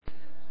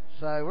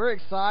So we're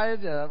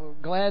excited. We're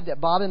glad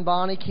that Bob and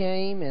Bonnie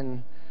came,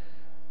 and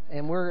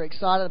we're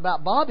excited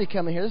about Bobby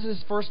coming here. This is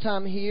his first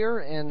time here,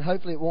 and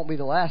hopefully it won't be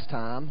the last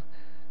time.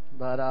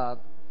 But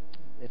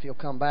if he'll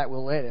come back,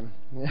 we'll let him.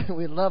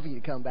 We'd love you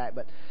to come back.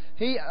 But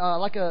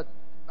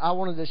I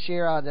wanted to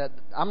share that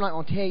I'm not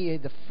going to tell you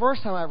the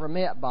first time I ever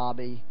met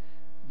Bobby,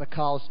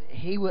 because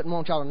he wouldn't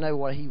want y'all to know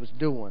what he was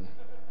doing,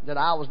 that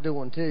I was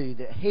doing too,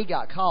 that he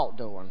got caught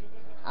doing.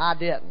 I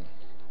didn't.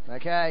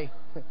 Okay?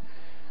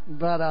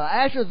 But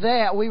after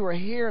that, we were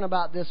hearing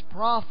about this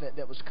prophet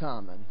that was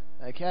coming.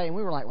 Okay? And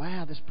we were like,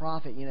 wow, this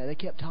prophet, they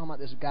kept talking about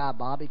this guy,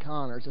 Bobby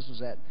Connors. This was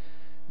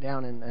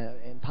down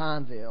in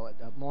Pineville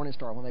at Morning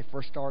Star when they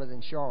first started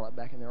in Charlotte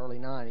back in the early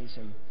 90s.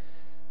 And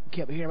we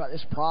kept hearing about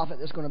this prophet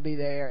that's going to be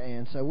there.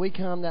 And so we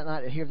come that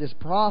night to hear this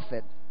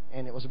prophet,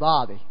 and it was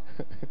Bobby.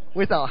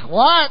 We thought,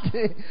 what?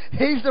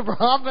 He's the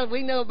prophet?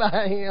 We know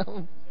about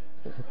him.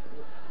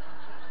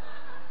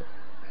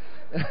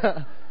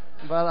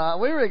 But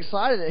we were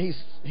excited that he's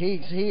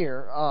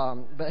here.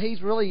 But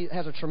he's really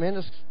has a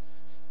tremendous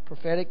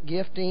prophetic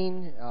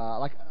gifting.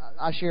 Like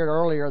I shared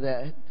earlier,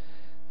 that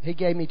he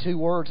gave me 2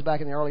 words back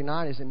in the early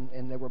 90s,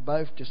 and they were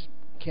both just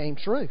came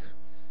true.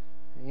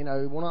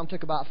 One of them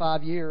took about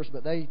 5 years,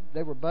 but they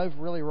were both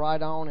really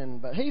right on.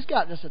 But he's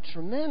got just a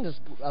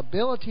tremendous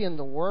ability in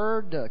the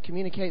Word to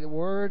communicate the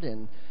Word,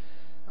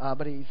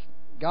 but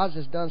God's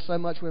just done so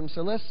much with him.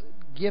 So let's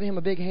give him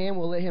a big hand.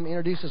 We'll let him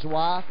introduce his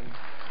wife.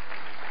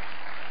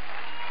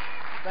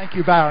 Thank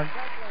you, Byron.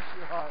 God bless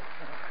your heart.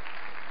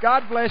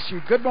 God bless you.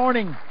 Good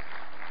morning.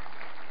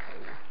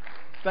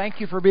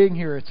 Thank you for being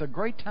here. It's a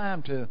great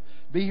time to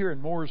be here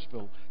in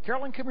Mooresville.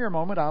 Carolyn, come here a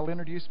moment. I'll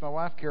introduce my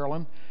wife,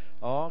 Carolyn.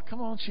 Oh,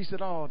 come on. She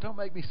said, oh, don't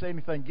make me say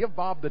anything. Give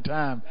Bob the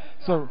time.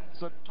 So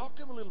talk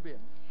to him a little bit.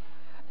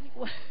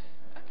 Well,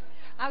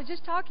 I was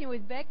just talking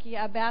with Becky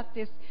about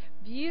this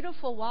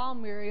beautiful wall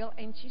mural,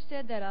 and she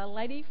said that a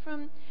lady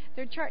from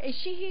their church, is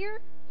she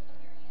here?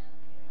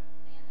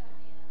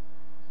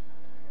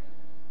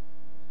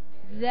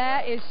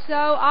 That is so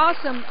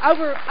awesome.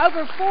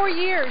 Over 4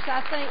 years,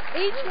 I think,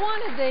 each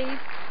one of these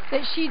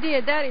that she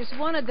did, that is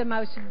one of the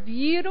most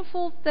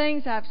beautiful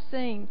things I've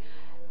seen.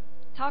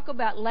 Talk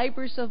about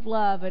labors of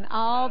love and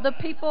all the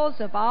peoples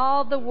of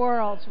all the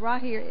worlds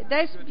right here.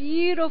 That's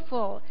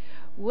beautiful.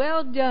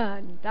 Well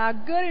done, thy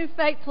good and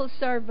faithful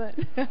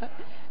servant.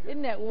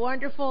 Isn't that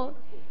wonderful?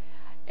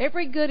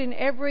 Every good and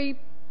every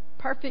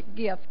perfect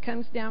gift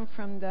comes down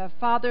from the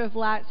Father of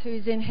lights who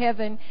is in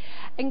heaven.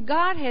 And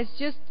God has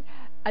just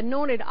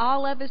anointed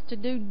all of us to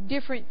do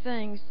different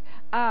things.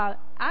 I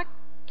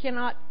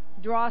cannot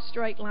draw a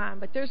straight line,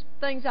 but there's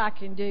things I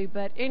can do.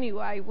 But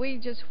anyway,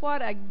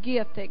 what a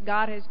gift that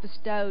God has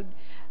bestowed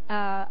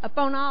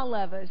upon all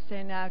of us.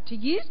 And to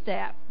use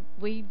that,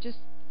 we just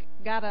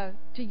got to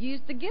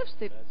use the gifts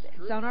that's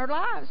on our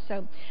lives.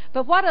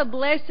 But what a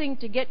blessing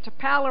to get to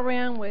pal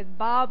around with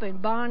Bob and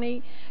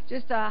Bonnie.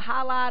 Just a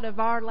highlight of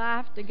our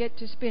life to get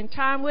to spend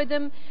time with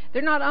them.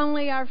 They're not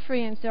only our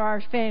friends, they're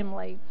our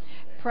family.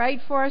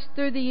 Prayed for us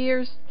through the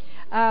years.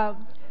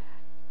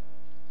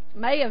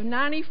 May of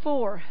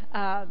 94,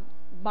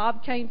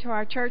 Bob came to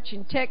our church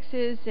in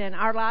Texas, and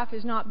our life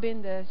has not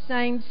been the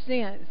same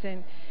since.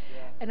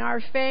 And our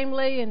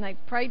family, and they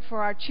prayed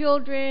for our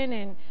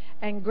children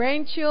and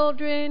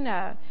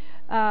grandchildren.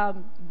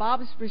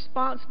 Bob's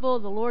responsible.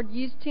 The Lord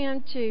used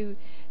him to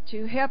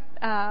help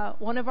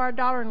one of our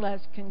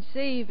daughter-in-laws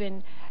conceive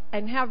and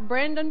have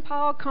Brandon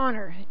Paul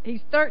Connor.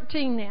 He's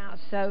 13 now,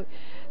 so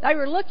they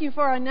were looking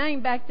for a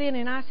name back then,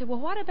 and I said, well,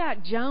 what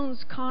about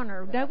Jones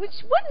Connor? Wouldn't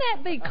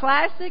that be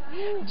classic?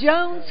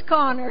 Jones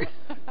Connor.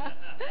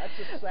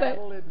 That's a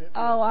saddle, isn't it?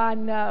 Oh, I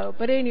know.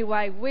 But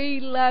anyway, we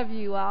love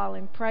you all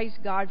and praise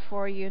God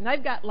for you. And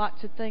they've got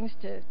lots of things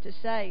to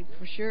say,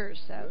 for sure.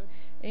 So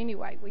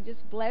anyway, we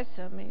just bless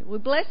them. We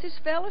bless this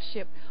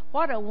fellowship.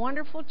 What a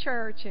wonderful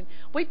church. And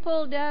we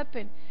pulled up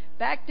and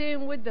backed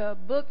in with the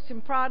books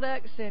and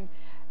products, and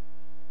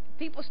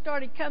people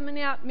started coming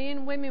out,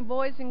 men, women,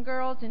 boys, and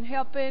girls, and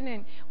helping.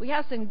 And we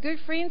have some good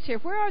friends here.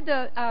 Where are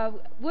the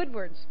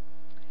Woodwards?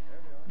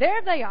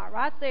 There they are,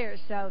 right there.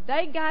 So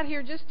they got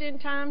here just in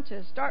time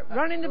to start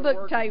running the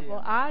book table.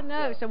 Again. I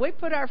know. Yeah. So we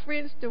put our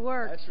friends to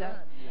work. That's right.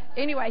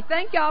 Yeah. Anyway,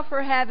 thank y'all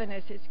for having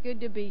us. It's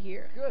good to be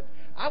here. Good.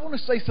 I want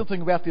to say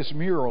something about this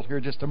mural here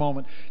just a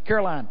moment.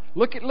 Caroline,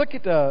 look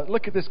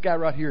at this guy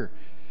right here.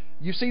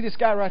 You see this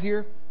guy right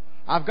here?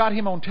 I've got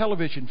him on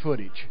television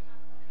footage.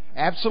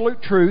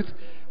 Absolute truth.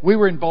 We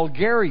were in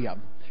Bulgaria,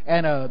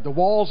 and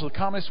the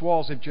communist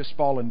walls have just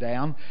fallen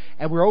down,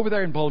 and we're over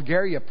there in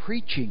Bulgaria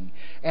preaching,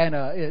 and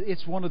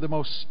it's one of the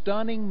most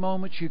stunning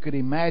moments you could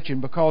imagine,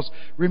 because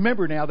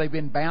remember now, they've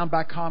been bound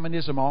by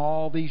communism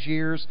all these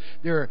years.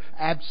 They're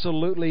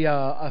absolutely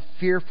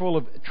fearful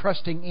of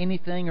trusting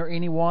anything or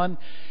anyone.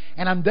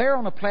 And I'm there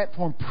on a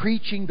platform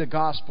preaching the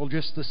gospel,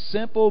 just the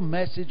simple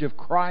message of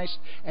Christ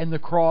and the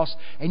cross.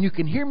 And you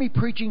can hear me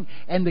preaching,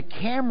 and the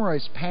camera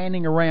is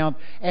panning around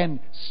and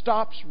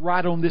stops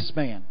right on this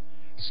man.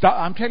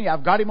 I'm telling you,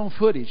 I've got him on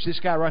footage, this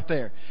guy right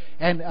there.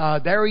 And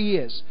there he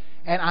is.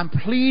 And I'm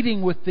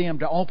pleading with them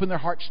to open their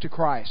hearts to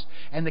Christ.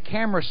 And the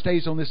camera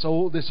stays on this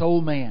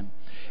old man.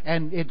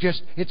 And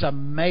it's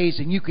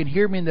amazing. You can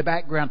hear me in the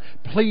background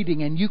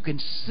pleading, and you can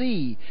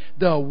see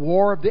the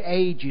war of the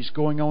ages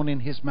going on in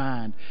his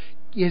mind.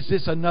 Is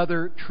this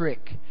another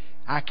trick?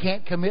 I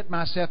can't commit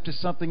myself to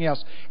something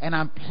else. And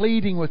I'm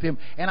pleading with him.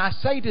 And I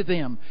say to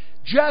them,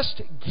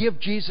 just give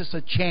Jesus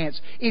a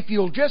chance. If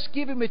you'll just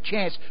give him a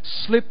chance,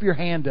 slip your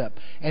hand up.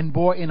 And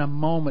boy, in a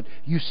moment,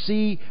 you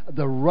see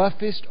the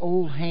roughest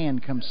old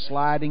hand come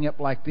sliding up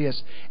like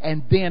this.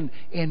 And then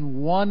in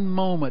one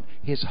moment,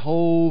 his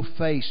whole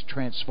face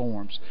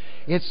transforms.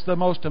 It's the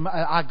most...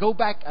 I go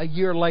back a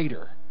year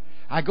later.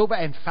 I go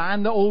back and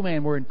find the old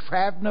man. We're in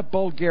Travna,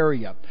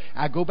 Bulgaria.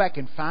 I go back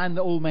and find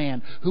the old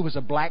man who was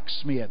a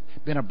blacksmith,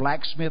 been a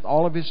blacksmith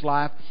all of his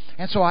life.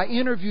 And so I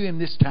interview him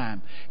this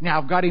time. Now,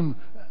 I've got him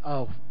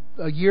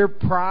a year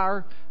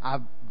prior.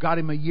 I've got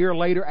him a year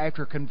later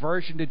after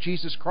conversion to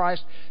Jesus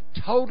Christ.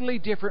 Totally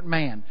different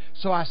man.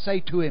 So I say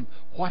to him,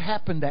 what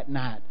happened that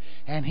night?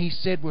 And he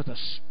said with a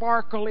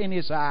sparkle in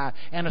his eye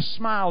and a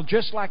smile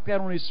just like that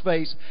on his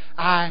face,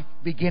 I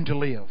begin to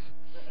live.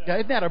 Now,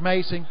 isn't that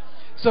amazing?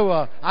 So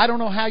I don't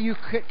know how you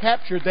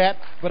captured that,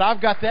 but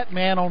I've got that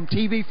man on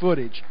TV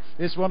footage.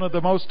 It's one of the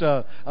most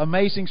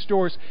amazing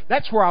stories.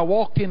 That's where I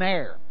walked in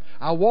air.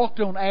 I walked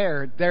on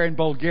air there in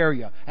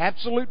Bulgaria.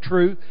 Absolute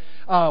truth.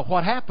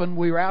 What happened?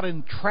 We were out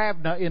in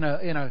Travna in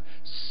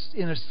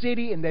a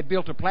city, and they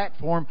built a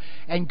platform,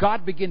 and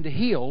God began to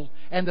heal,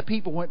 and the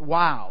people went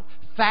wild.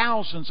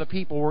 Thousands of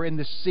people were in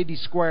the city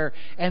square,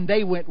 and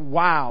they went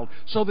wild.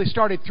 So they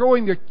started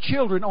throwing their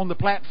children on the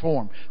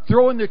platform,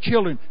 throwing their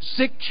children,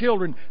 sick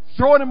children,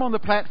 throwing them on the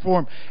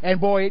platform,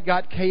 and boy, it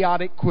got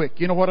chaotic quick.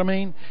 You know what I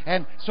mean?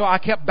 And so I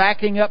kept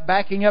backing up,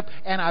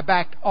 and I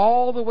backed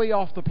all the way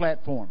off the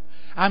platform.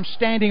 I'm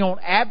standing on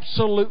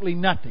absolutely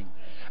nothing.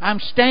 I'm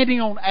standing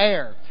on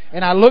air.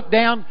 And I looked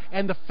down,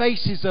 and the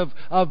faces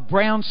of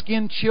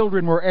brown-skinned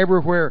children were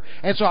everywhere.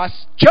 And so I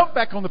jumped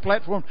back on the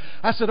platform.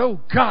 I said, "Oh,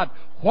 God,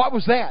 what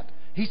was that?"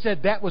 He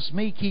said, "That was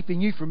me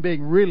keeping you from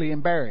being really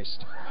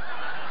embarrassed."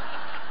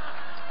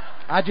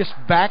 I just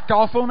backed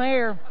off on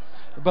air.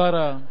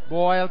 But,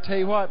 boy, I'll tell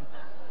you what.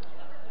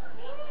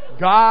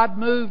 God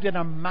moved in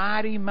a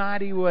mighty,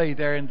 mighty way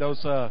there in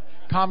those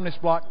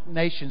communist bloc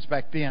nations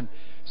back then.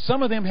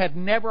 Some of them had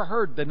never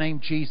heard the name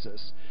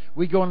Jesus.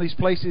 We go in these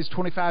places,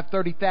 25,000,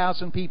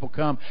 30,000 people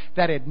come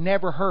that had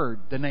never heard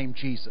the name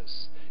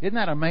Jesus. Isn't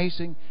that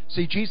amazing?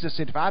 See, Jesus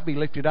said, if I be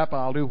lifted up,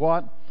 I'll do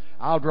what?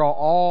 I'll draw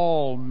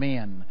all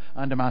men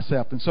unto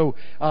myself. And so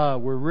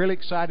we're really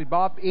excited.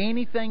 Bob,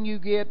 anything you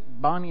get,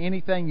 Bonnie,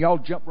 anything, y'all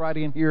jump right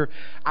in here.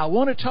 I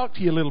want to talk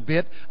to you a little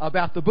bit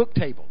about the book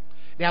table.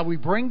 Now, we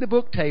bring the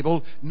book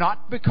table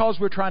not because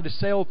we're trying to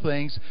sell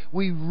things.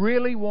 We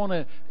really want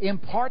to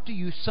impart to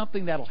you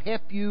something that'll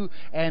help you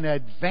and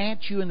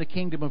advance you in the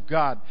kingdom of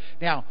God.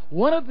 Now,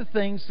 one of the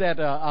things that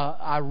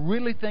I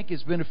really think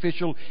is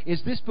beneficial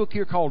is this book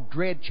here called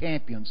Dread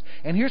Champions.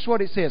 And here's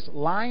what it says.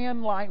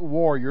 Lion-like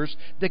warriors,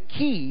 the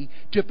key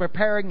to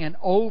preparing an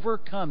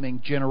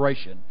overcoming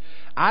generation.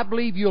 I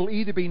believe you'll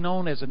either be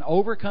known as an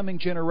overcoming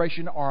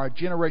generation or a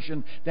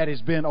generation that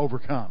has been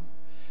overcome.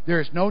 There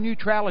is no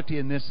neutrality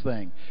in this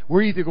thing.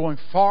 We're either going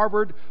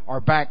forward or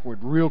backward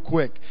real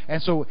quick.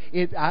 And so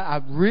I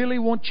really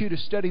want you to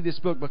study this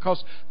book,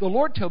 because the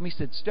Lord told me, He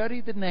said, study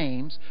the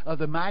names of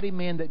the mighty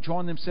men that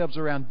joined themselves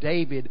around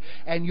David,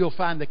 and you'll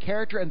find the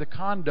character and the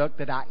conduct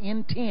that I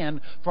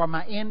intend for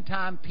my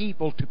end-time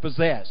people to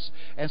possess.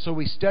 And so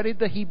we studied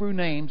the Hebrew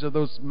names of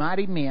those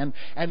mighty men,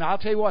 and I'll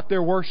tell you what,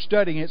 they're worth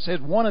studying. It says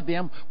one of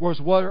them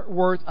was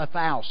worth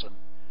 1,000.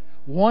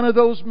 One of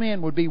those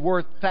men would be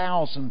worth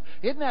 1,000.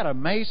 Isn't that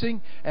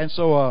amazing? And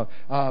so,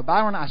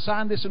 Byron, I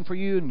signed this one for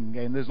you,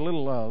 and there's a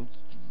little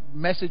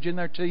message in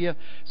there to you.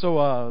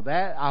 So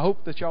that I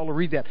hope that y'all will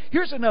read that.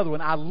 Here's another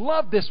one. I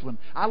love this one.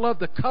 I love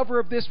the cover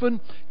of this one.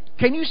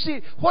 Can you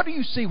see? What do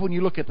you see when you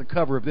look at the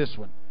cover of this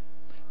one?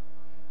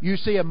 You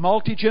see a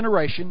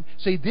multi-generation.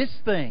 See, this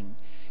thing,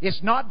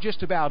 it's not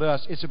just about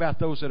us. It's about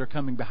those that are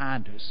coming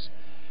behind us.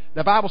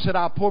 The Bible said,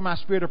 I'll pour my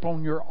Spirit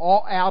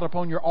out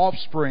upon your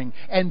offspring,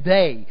 and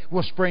they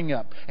will spring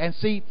up. And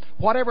see,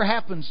 whatever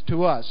happens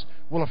to us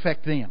will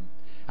affect them.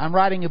 I'm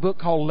writing a book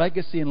called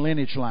Legacy and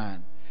Lineage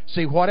Line.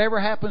 See, whatever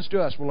happens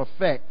to us will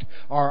affect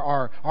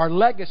our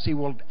legacy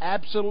will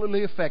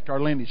absolutely affect our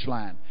lineage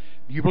line.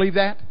 Do you believe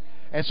that?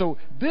 And so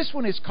this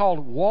one is called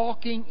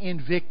Walking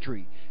in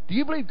Victory. Do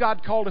you believe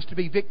God called us to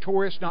be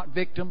victorious, not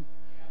victim?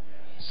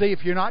 See,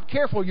 if you're not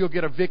careful, you'll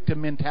get a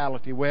victim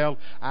mentality. Well,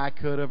 I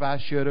could have, I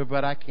should have,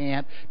 but I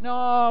can't.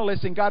 No,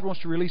 listen, God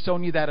wants to release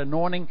on you that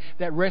anointing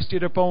that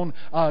rested upon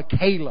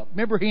Caleb.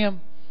 Remember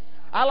him?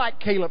 I like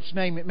Caleb's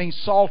name. It means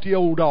salty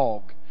old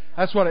dog.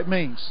 That's what it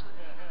means.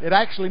 It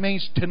actually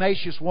means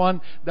tenacious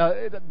one,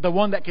 the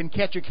one that can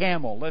catch a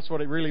camel. That's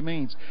what it really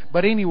means.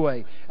 But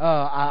anyway,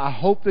 I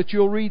hope that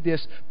you'll read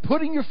this,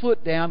 putting your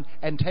foot down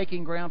and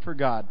taking ground for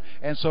God.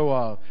 And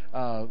so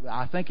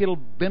I think it'll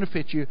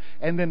benefit you.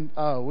 And then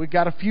we've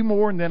got a few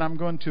more, and then I'm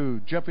going to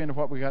jump into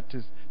what we got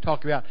to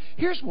talk about.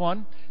 Here's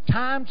one,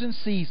 times and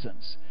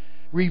seasons,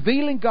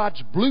 revealing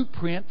God's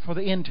blueprint for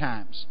the end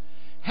times.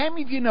 How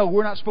many of you know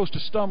we're not supposed to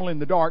stumble in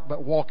the dark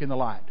but walk in the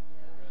light?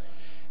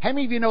 How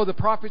many of you know the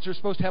prophets are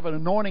supposed to have an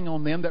anointing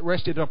on them that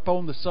rested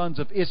upon the sons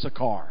of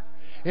Issachar?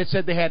 It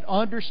said they had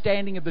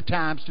understanding of the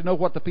times to know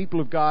what the people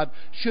of God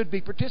should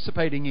be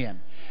participating in.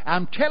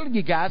 I'm telling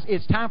you guys,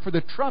 it's time for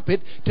the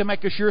trumpet to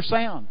make a sure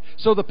sound,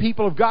 so the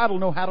people of God will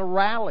know how to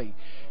rally.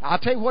 I'll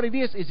tell you what it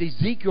is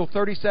Ezekiel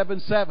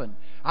 37:7.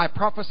 I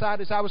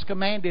prophesied as I was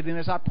commanded, and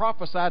as I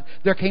prophesied,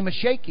 there came a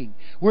shaking.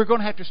 We're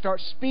going to have to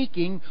start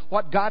speaking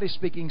what God is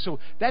speaking. So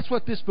that's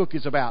what this book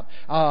is about.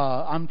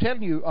 I'm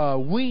telling you,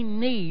 we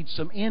need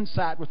some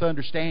insight with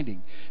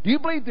understanding. Do you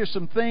believe there's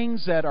some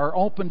things that are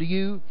open to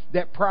you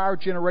that prior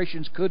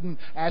generations couldn't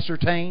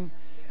ascertain?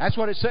 That's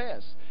what it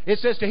says. It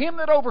says, to him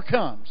that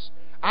overcomes,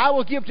 I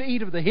will give to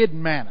eat of the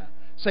hidden manna.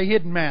 Say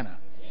hidden manna.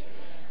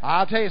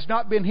 I'll tell you, it's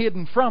not been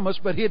hidden from us,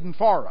 but hidden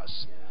for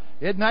us.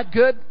 Isn't that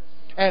good?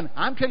 And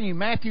I'm telling you,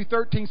 Matthew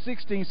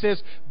 13:16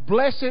 says,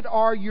 blessed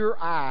are your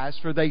eyes,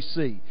 for they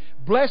see.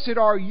 Blessed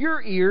are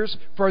your ears,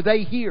 for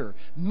they hear.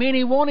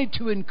 Many wanted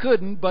to and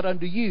couldn't, but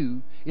unto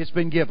you it's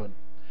been given.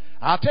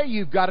 I'll tell you,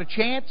 you've got a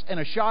chance and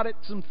a shot at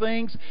some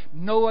things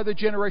no other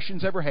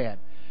generation's ever had.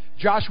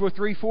 Joshua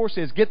 3:4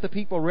 says, get the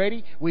people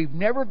ready. We've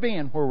never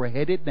been where we're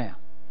headed now.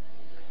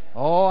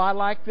 Oh, I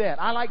like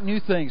that. I like new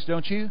things,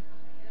 don't you?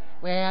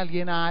 Well,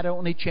 I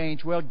don't need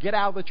change. Well, get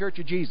out of the Church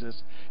of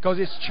Jesus, because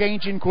it's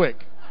changing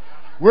quick.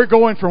 We're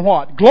going from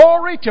what?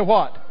 Glory to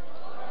what?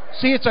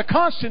 See, it's a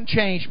constant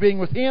change being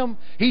with Him.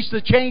 He's the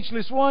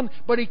changeless one,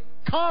 but He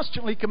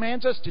constantly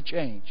commands us to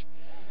change.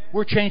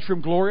 We're changed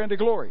from glory unto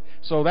glory.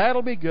 So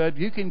that'll be good.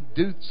 You can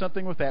do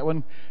something with that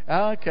one.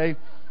 Okay.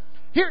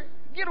 Here,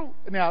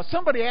 now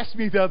somebody asked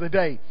me the other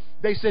day,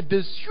 they said,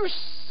 does your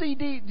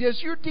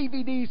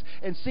DVDs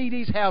and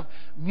CDs have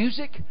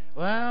music?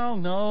 Well,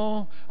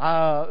 no.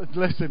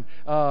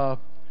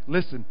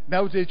 Listen.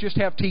 No, they just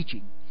have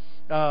teaching.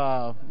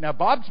 Now,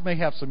 Bob's may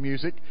have some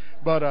music,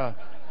 but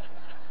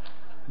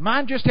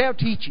mine just have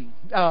teaching.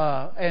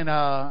 And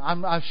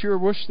I sure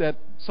wish that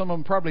some of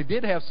them probably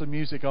did have some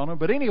music on them.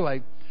 But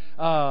anyway,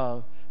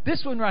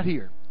 this one right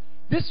here,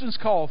 this one's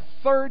called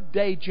Third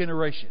Day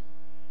Generation.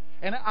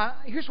 And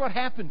here's what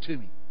happened to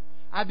me.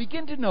 I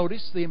begin to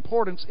notice the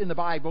importance in the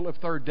Bible of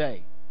third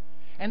day.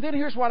 And then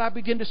here's what I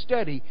begin to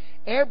study.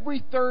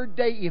 Every third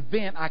day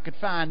event I could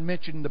find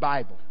mentioned in the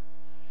Bible.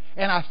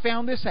 And I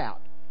found this out.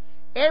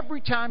 Every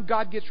time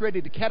God gets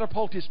ready to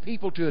catapult His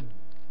people to a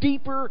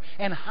deeper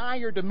and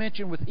higher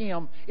dimension with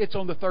Him, it's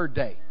on the third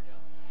day.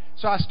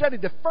 So I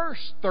studied the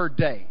first third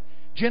day,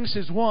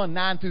 Genesis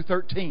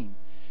 1:9-13.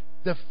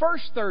 The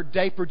first third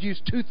day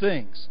produced two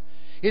things.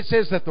 It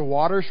says that the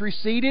waters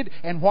receded,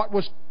 and what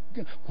was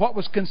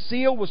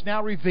concealed was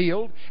now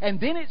revealed. And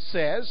then it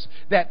says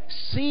that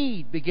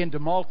seed began to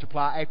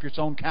multiply after its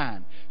own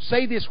kind.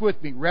 Say this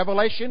with me: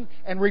 revelation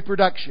and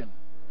reproduction.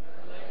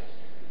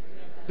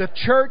 The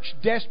church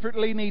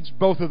desperately needs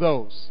both of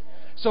those.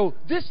 So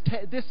this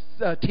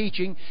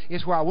teaching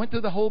is where I went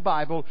through the whole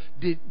Bible,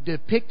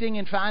 depicting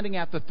and finding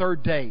out the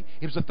third day.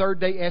 It was the third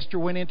day Esther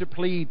went in to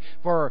plead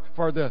for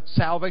the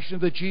salvation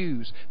of the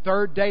Jews.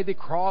 Third day they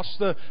crossed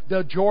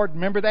the Jordan.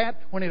 Remember that?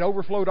 When it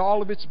overflowed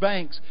all of its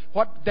banks.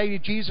 What day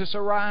did Jesus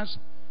arise?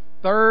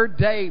 Third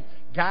day.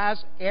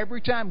 Guys,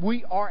 every time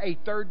we are a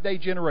third day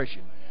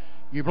generation.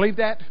 You believe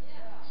that?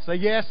 Say,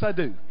 yes, I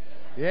do.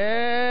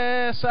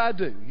 Yes, I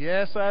do.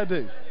 Yes, I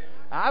do.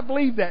 I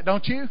believe that,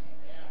 don't you?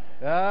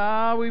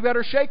 We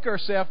better shake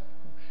ourselves.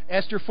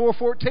 Esther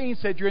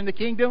 4:14 said, you're in the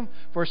kingdom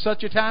for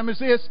such a time as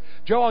this.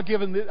 Joe, I'll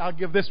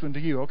give this one to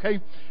you,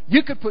 okay?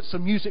 You could put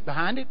some music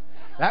behind it.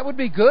 That would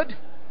be good.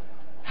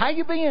 How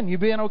you been? You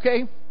been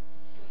okay?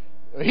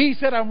 He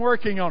said, I'm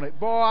working on it.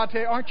 Boy, I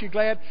tell you, aren't you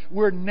glad?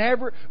 We're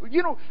never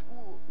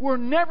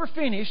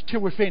finished till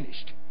we're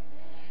finished.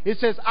 It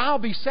says, I'll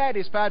be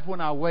satisfied when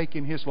I awake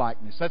in His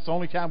likeness. That's the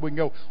only time we can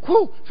go,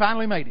 whew,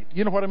 finally made it.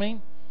 You know what I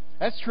mean?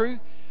 That's true.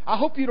 I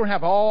hope you don't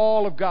have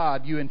all of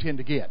God you intend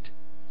to get.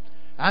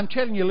 I'm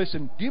telling you,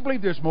 listen, do you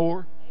believe there's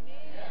more?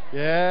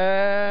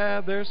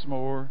 Yeah, there's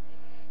more.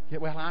 Yeah,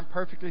 well, I'm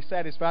perfectly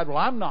satisfied. Well,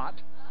 I'm not.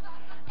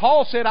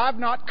 Paul said, I've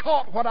not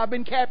caught what I've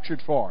been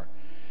captured for.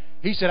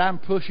 He said, I'm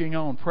pushing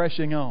on,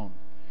 pressing on.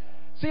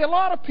 See, a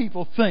lot of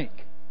people think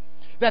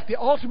that the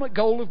ultimate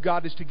goal of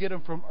God is to get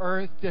them from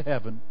earth to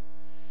heaven.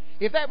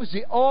 If that was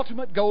the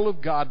ultimate goal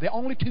of God, the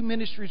only two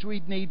ministries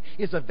we'd need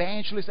is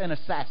evangelist and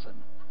assassin.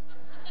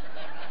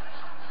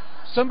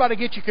 Somebody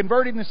get you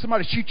converted and then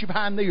somebody shoot you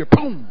behind the ear.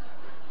 Boom!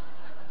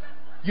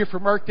 You're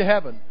from earth to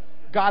heaven.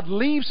 God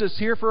leaves us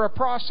here for a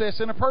process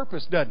and a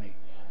purpose, doesn't He?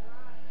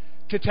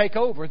 To take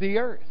over the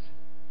earth.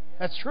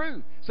 That's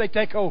true. Say,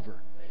 take over.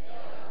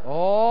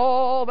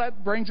 Oh,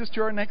 that brings us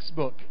to our next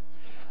book.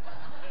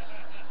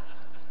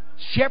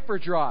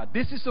 Shepherd's rod.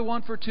 This is the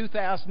one for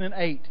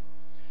 2008.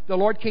 The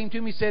Lord came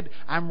to me and said,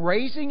 I'm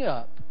raising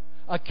up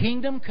a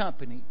kingdom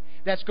company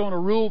that's going to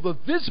rule the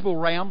visible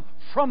realm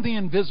from the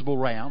invisible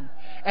realm.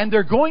 And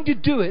they're going to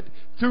do it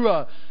through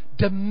a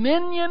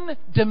dominion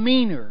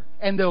demeanor.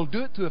 And they'll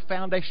do it through a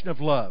foundation of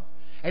love.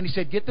 And He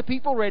said, get the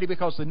people ready,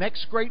 because the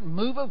next great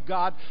move of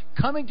God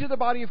coming to the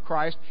body of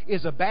Christ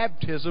is a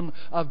baptism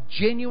of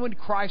genuine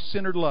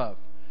Christ-centered love.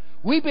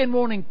 We've been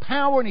wanting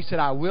power, and He said,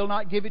 I will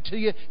not give it to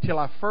you till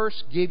I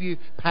first give you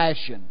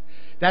passion.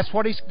 That's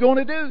what He's going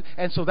to do.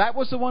 And so that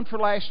was the one for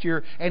last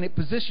year, and it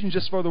positions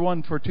us for the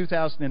one for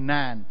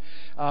 2009,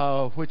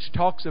 which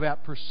talks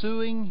about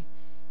pursuing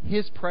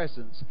His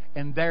presence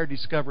and there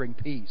discovering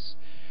peace.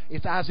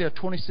 It's Isaiah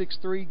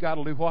 26:3. God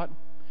will do what?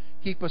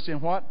 Keep us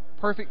in what?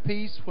 Perfect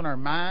peace when our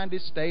mind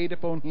is stayed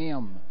upon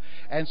Him.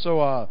 And so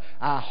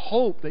I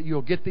hope that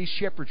you'll get these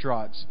shepherd's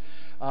rods.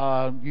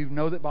 You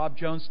know that Bob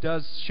Jones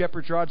does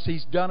shepherd's rods.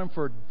 He's done them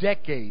for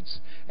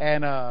decades.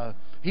 And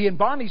he and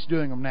Bonnie's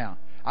doing them now.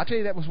 I'll tell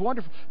you, that was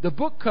wonderful. The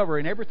book cover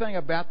and everything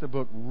about the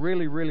book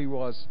really, really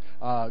was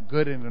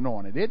good and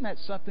anointed. Isn't that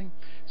something?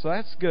 So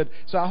that's good.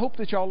 So I hope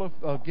that y'all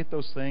get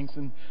those things,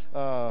 and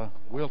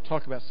we'll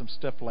talk about some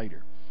stuff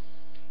later.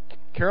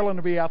 Carolyn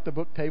will be out the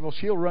book table.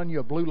 She'll run you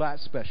a blue light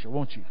special,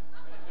 won't you?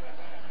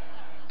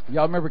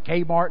 Y'all remember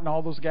Kmart and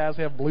all those guys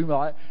have blue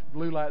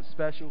light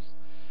specials?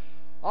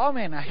 Oh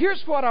man! Now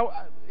here's what I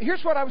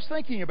was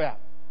thinking about.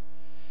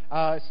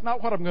 It's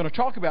not what I'm going to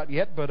talk about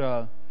yet,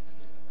 but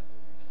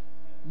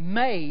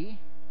May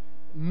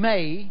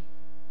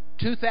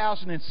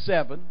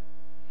 2007,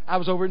 I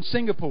was over in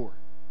Singapore,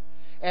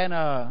 and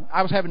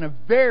I was having a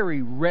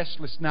very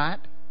restless night.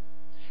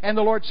 And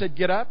the Lord said,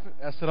 "Get up."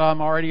 I said,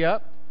 "I'm already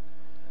up."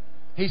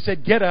 He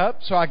said, "Get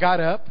up." So I got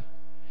up.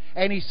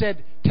 And He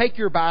said, take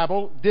your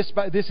Bible. This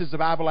is the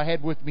Bible I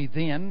had with me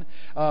then.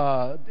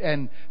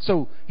 And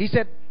so He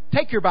said,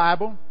 take your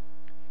Bible,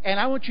 and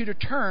I want you to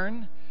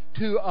turn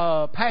to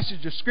a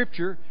passage of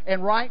Scripture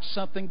and write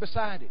something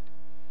beside it.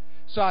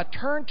 So I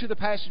turned to the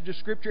passage of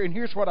Scripture, and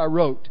here's what I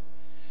wrote.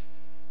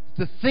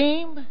 The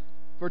theme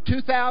for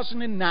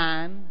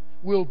 2009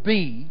 will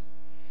be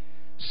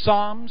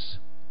Psalms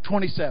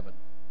 27.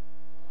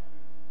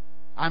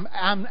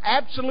 I'm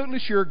absolutely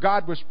sure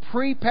God was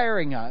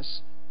preparing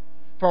us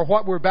for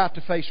what we're about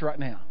to face right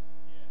now.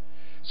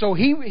 So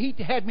He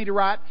had me to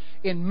write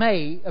in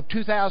May of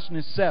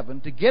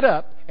 2007 to get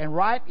up and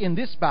write in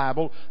this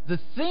Bible the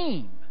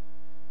theme,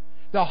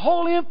 the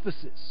whole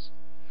emphasis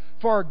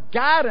for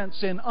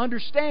guidance and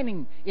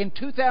understanding in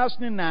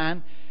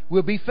 2009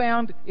 will be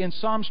found in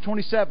Psalms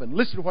 27.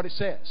 Listen to what it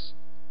says.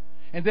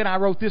 And then I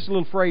wrote this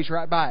little phrase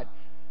right by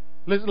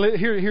it.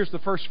 Here's the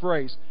first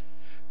phrase.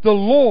 The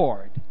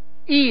Lord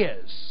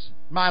is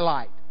my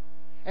light.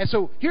 And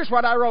so here's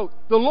what I wrote.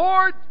 The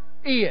Lord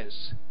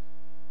is.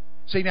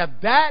 See, now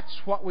that's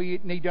what we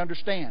need to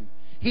understand.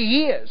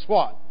 He is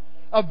what?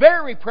 A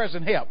very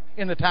present help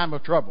in the time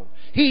of trouble.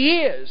 He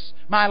is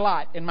my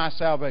light and my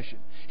salvation.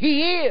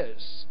 He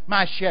is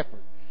my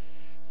shepherd.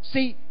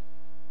 See,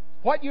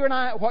 what you and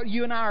I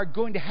are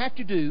going to have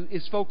to do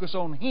is focus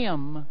on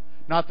Him,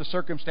 not the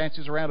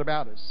circumstances around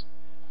about us.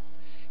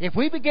 If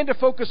we begin to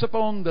focus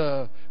upon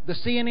the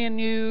CNN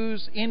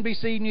News,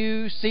 NBC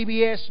News,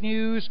 CBS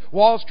News,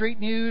 Wall Street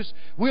News,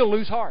 we'll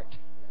lose heart.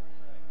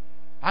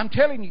 I'm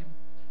telling you,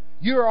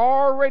 you're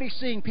already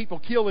seeing people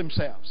kill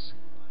themselves.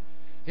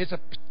 It's a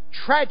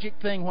tragic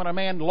thing when a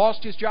man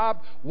lost his job,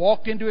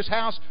 walked into his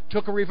house,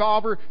 took a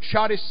revolver,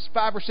 shot his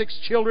 5 or 6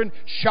 children,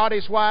 shot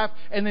his wife,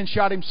 and then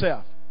shot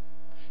himself.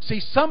 See,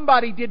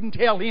 somebody didn't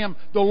tell him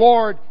the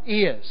Lord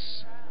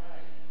is.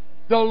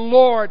 The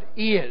Lord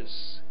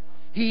is.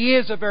 He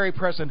is a very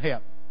present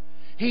help.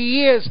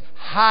 He is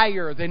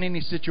higher than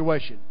any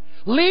situation.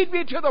 Lead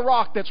me to the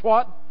rock that's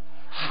what?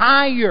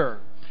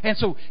 Higher. And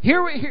so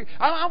here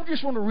I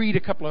just want to read a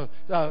couple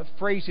of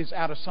phrases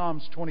out of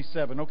Psalms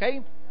 27,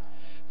 okay?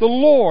 The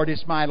Lord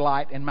is my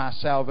light and my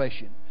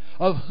salvation.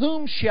 Of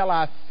whom shall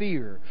I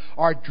fear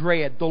or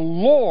dread? The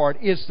Lord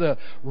is the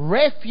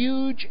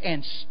refuge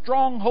and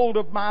stronghold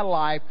of my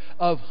life.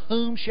 Of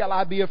whom shall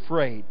I be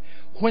afraid?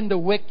 When the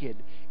wicked,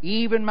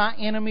 even my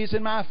enemies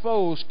and my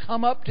foes,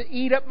 come up to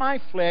eat up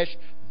my flesh,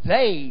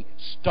 they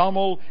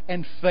stumble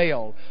and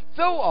fail.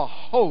 Though a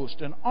host,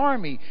 an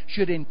army,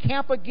 should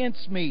encamp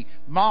against me,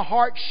 my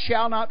heart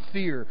shall not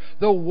fear.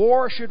 Though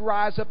war should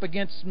rise up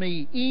against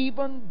me,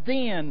 even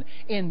then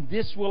in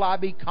this will I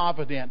be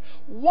confident.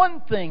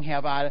 One thing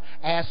have I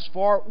asked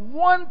for,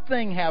 one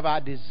thing have I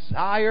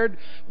desired,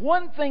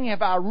 one thing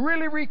have I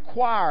really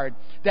required,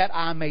 that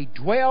I may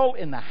dwell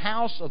in the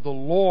house of the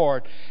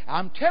Lord.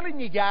 I'm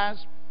telling you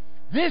guys,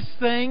 this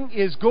thing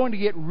is going to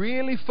get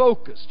really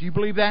focused. Do you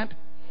believe that?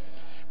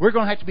 We're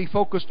going to have to be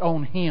focused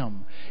on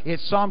Him.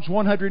 It's Psalms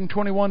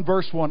 121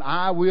 verse 1.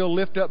 I will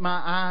lift up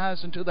my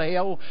eyes unto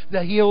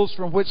the hills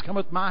from which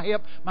cometh my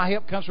help. My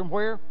help comes from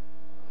where?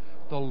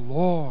 The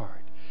Lord.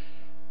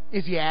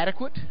 Is He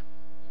adequate?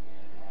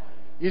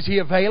 Is He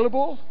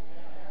available?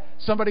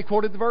 Somebody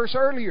quoted the verse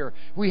earlier.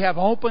 We have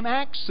open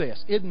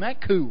access. Isn't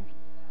that cool?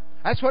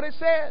 That's what it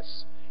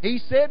says. He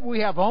said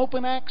we have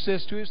open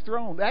access to His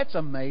throne. That's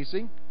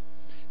amazing.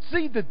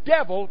 See, the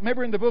devil,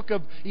 remember in the book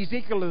of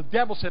Ezekiel, the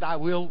devil said, I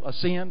will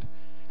ascend.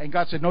 And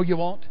God said, no, you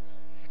won't.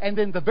 And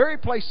then the very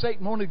place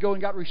Satan wanted to go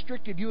and got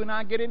restricted, you and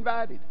I get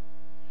invited.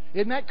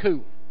 Isn't that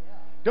cool?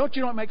 Don't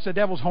you know what makes the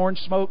devil's horn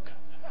smoke?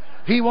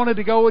 He wanted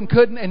to go and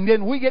couldn't, and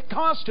then we get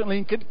constantly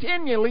and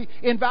continually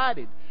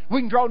invited.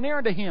 We can draw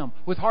near to Him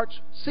with hearts.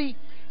 See,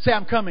 say,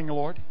 I'm coming,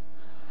 Lord.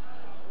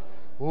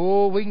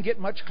 Oh, we can get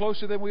much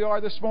closer than we are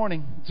this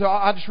morning. So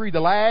I'll just read the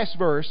last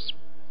verse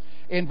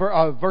in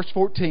verse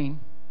 14.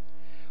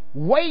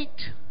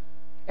 Wait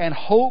and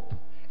hope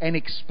and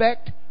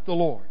expect the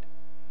Lord.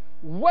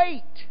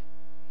 Wait.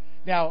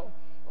 Now,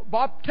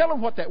 Bob, tell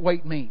them what that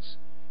wait means.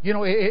 You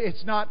know,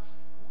 it's not,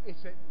 it's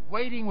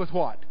waiting with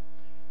what?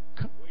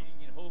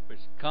 Waiting in hope is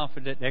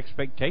confident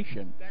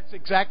expectation. That's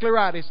exactly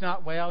right. It's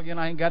not, well, you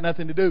know, I ain't got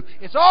nothing to do.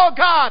 It's, oh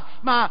God,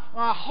 my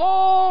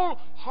whole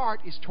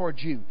heart is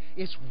towards you.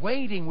 It's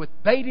waiting with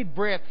bated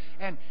breath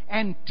and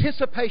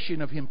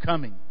anticipation of Him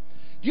coming.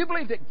 Do you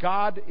believe that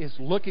God is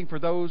looking for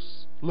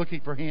those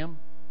looking for Him?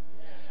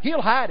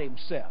 He'll hide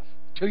Himself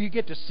till you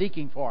get to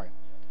seeking for Him.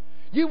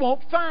 You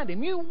won't find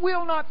Him. You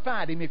will not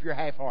find Him if you're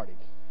half-hearted.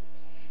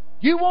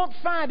 You won't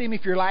find Him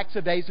if you're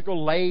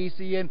lackadaisical,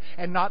 lazy, and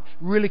not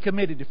really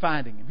committed to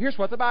finding Him. Here's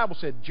what the Bible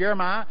said,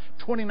 Jeremiah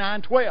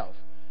 29:12.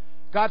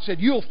 God said,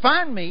 you'll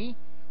find me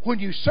when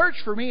you search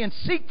for me and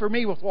seek for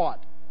me with what?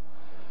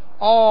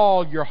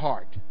 All your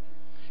heart.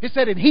 It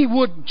said, and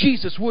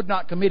Jesus would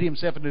not commit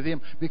Himself unto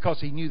them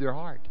because He knew their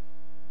heart.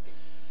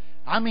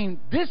 I mean,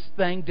 this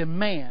thing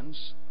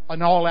demands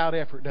an all-out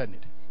effort, doesn't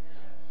it?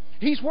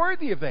 He's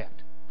worthy of that.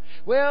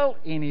 Well,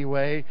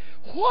 anyway,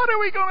 what are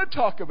we going to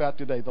talk about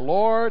today? The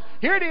Lord.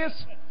 Here it is.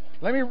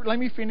 Let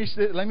me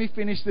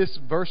finish this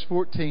verse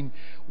 14.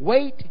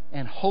 Wait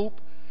and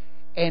hope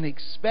and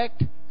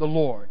expect the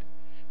Lord.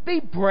 Be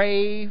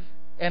brave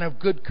and of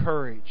good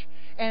courage.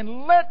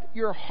 And let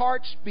your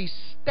hearts be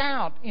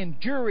stout,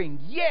 enduring.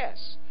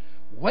 Yes,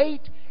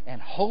 wait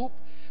and hope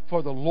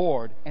for the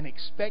Lord and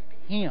expect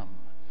Him.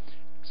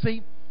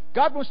 See,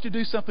 God wants to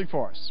do something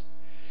for us.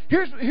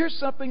 Here's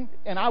something,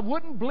 and I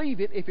wouldn't believe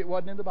it if it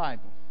wasn't in the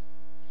Bible.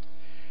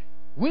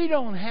 We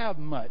don't have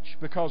much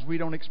because we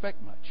don't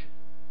expect much.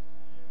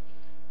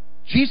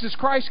 Jesus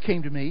Christ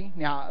came to me.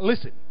 Now,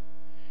 listen.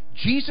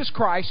 Jesus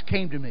Christ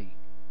came to me.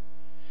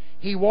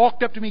 He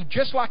walked up to me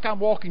just like I'm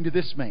walking to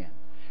this man.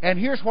 And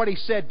here's what He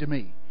said to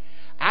me.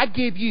 I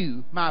give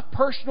you my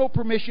personal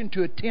permission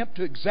to attempt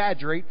to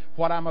exaggerate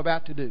what I'm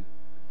about to do.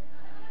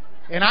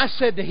 And I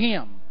said to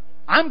Him,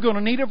 I'm going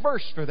to need a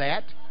verse for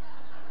that.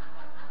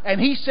 And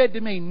He said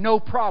to me, no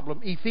problem.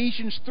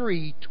 Ephesians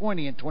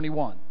 3:20 and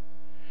 21.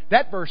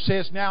 That verse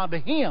says, now to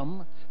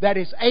Him that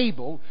is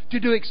able to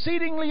do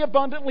exceedingly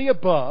abundantly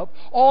above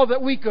all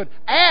that we could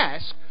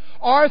ask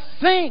or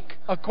think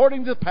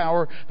according to the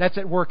power that's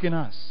at work in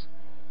us.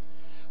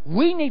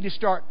 We need to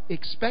start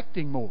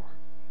expecting more.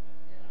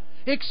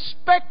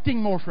 Expecting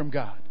more from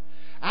God.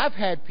 I've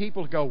had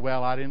people go,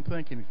 well, I didn't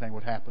think anything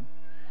would happen.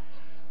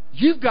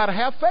 You've got to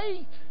have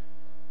faith.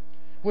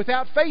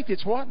 Without faith,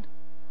 it's what?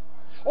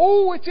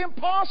 Oh, it's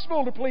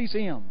impossible to please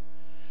Him.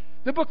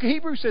 The book of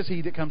Hebrews says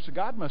he that comes to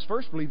God must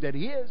first believe that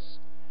He is.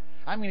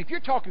 I mean, if you're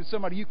talking to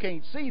somebody you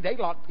can't see, they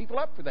lock people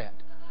up for that.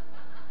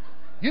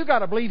 You've got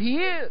to believe He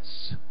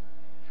is.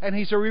 And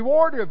He's a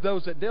rewarder of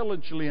those that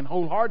diligently and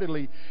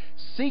wholeheartedly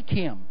seek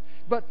Him.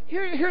 But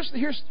here's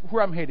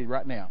where I'm headed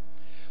right now.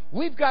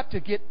 We've got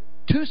to get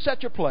to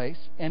such a place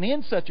and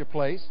in such a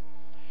place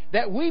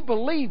that we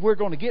believe we're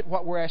going to get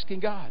what we're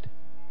asking God.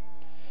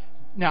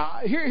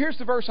 Now, here's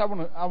the verse I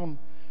want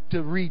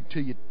to read to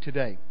you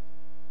today.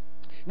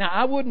 Now,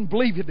 I wouldn't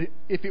believe it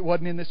if it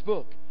wasn't in this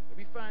book. Let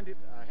me find it.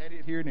 I had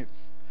it here and it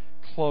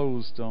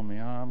closed on me.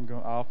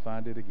 I'll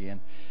find it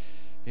again.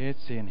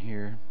 It's in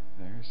here.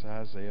 There's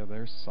Isaiah.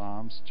 There's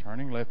Psalms.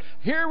 Turning left.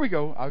 Here we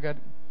go. I've got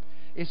it.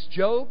 It's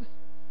Job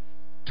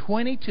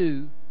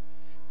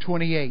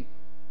 22:28.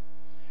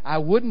 I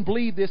wouldn't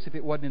believe this if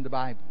it wasn't in the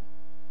Bible.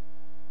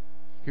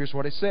 Here's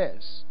what it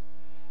says.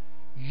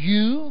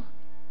 You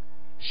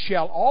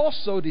shall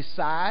also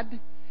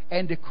decide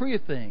and decree a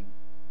thing,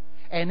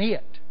 and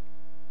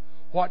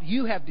what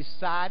you have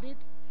decided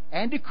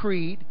and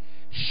decreed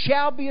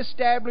shall be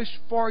established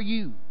for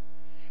you,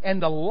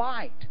 and the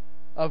light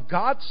of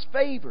God's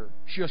favor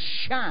shall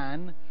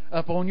shine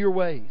upon your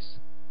ways.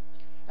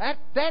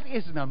 That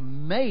is an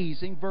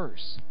amazing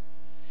verse.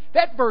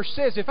 That verse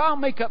says if I'll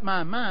make up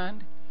my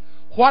mind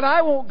what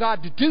I want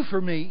God to do for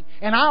me,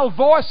 and I'll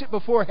voice it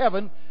before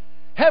heaven,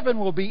 heaven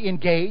will be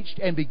engaged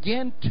and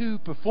begin to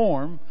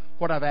perform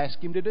what I've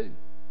asked Him to do.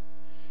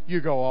 You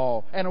go,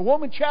 oh. And a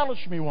woman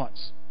challenged me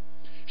once.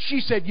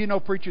 She said, you know,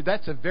 preacher,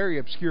 that's a very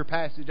obscure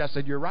passage. I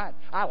said, you're right.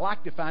 I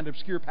like to find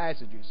obscure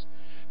passages.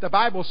 The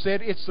Bible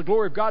said it's the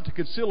glory of God to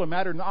conceal a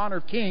matter in the honor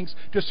of kings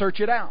to search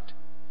it out.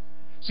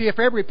 See, if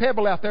every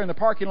pebble out there in the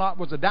parking lot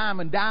was a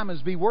diamond,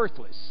 diamonds be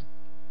worthless.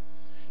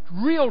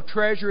 Real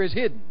treasure is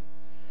hidden.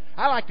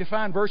 I like to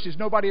find verses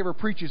nobody ever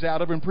preaches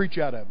out of and preach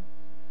out of them.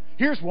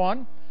 Here's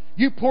one.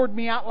 You poured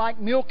me out like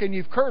milk and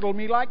you've curdled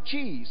me like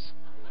cheese.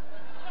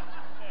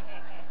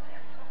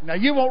 Now,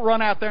 you won't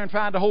run out there and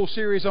find a whole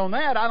series on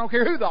that. I don't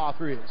care who the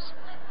author is.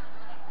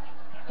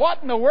 What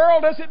in the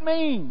world does it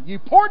mean? You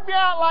poured me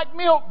out like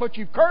milk, but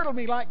you've curdled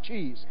me like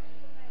cheese.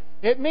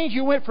 It means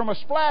you went from a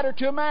splatter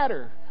to a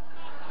matter.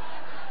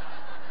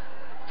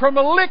 From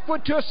a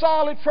liquid to a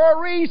solid for a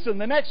reason.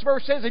 The next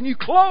verse says, and you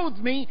clothed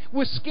me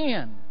with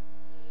skin.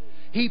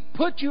 He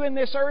put you in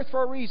this earth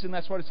for a reason.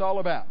 That's what it's all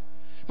about.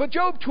 But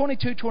Job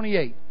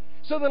 22:28.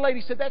 So the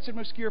lady said, that's an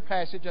obscure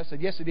passage. I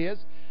said, yes, it is.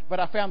 But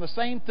I found the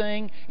same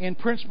thing in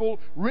principle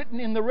written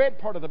in the red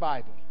part of the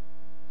Bible.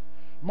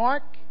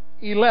 Mark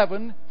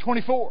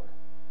 11:24.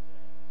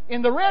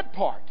 In the red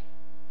part,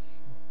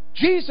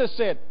 Jesus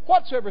said,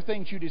 whatsoever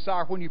things you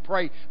desire when you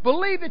pray,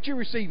 believe that you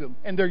receive them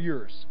and they're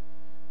yours.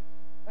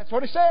 That's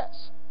what it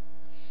says.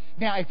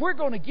 Now, if we're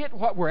going to get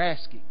what we're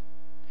asking,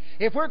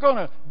 if we're going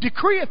to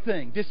decree a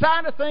thing,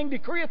 decide a thing,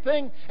 decree a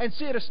thing, and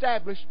see it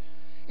established,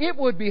 it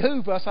would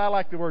behoove us. I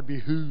like the word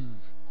behoove.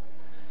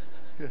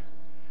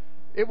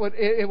 It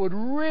would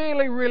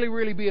really, really,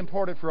 really be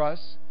important for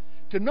us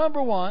to,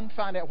 number one,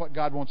 find out what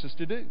God wants us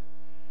to do.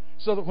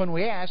 So that when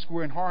we ask,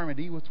 we're in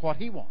harmony with what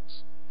He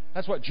wants.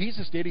 That's what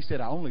Jesus did. He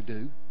said, I only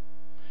do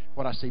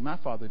what I see my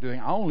Father doing.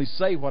 I only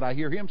say what I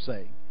hear Him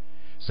saying.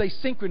 Say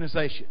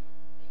synchronization.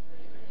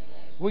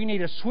 We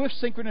need a swift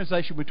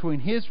synchronization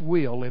between His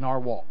will and our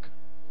walk.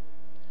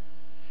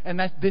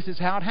 And this is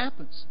how it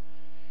happens.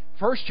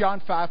 1 John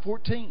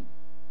 5:14.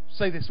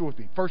 Say this with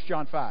me. 1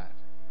 John 5.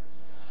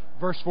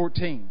 Verse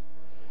 14.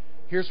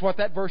 Here's what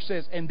that verse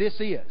says. And this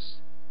is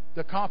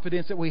the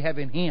confidence that we have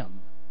in Him.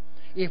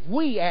 If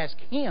we ask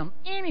Him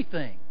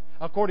anything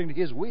according to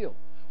His will,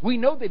 we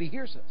know that He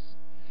hears us.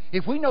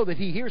 If we know that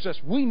He hears us,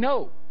 we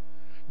know.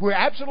 We're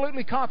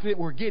absolutely confident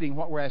we're getting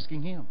what we're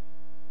asking Him.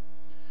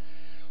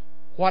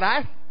 What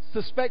I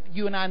suspect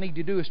you and I need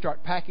to do is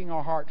start packing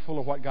our heart full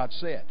of what God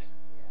said.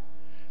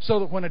 So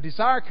that when a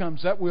desire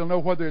comes up, we'll know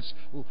whether it's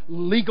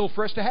legal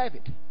for us to have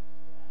it.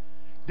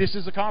 This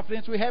is the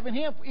confidence we have in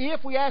Him.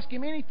 If we ask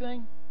Him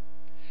anything.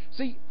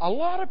 See, a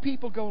lot of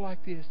people go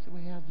like this.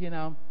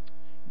 Well,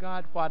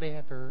 God,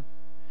 whatever.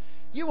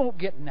 You won't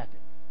get nothing.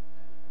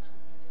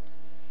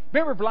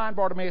 Remember blind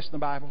Bartimaeus in the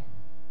Bible?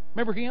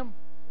 Remember him?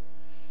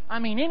 I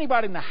mean,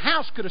 anybody in the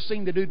house could have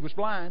seen the dude was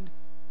blind.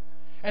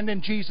 And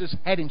then Jesus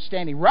had him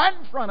standing right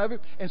in front of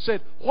him and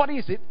said, what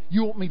is it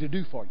you want me to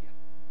do for you?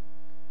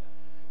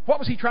 What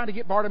was He trying to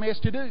get Bartimaeus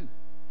to do?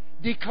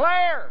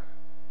 Declare,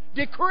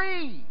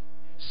 decree,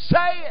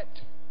 say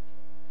it.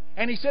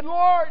 And he said,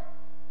 Lord,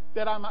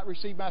 that I might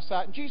receive my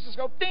sight. And Jesus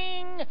goes,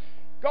 ding,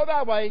 go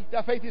thy way,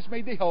 thy faith has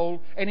made thee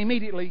whole. And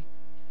immediately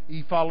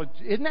he followed.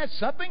 Isn't that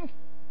something?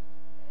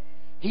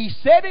 He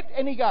said it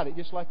and he got it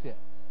just like that.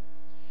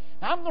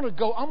 Now I'm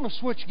going to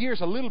switch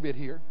gears a little bit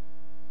here.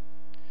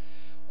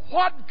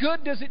 What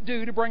good does it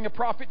do to bring a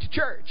prophet to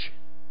church?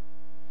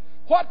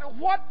 What?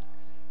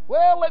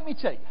 Well, let me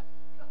tell you.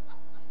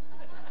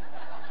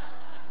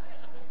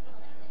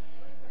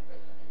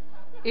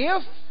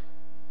 If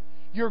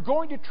you're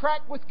going to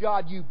track with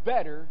God, you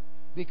better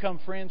become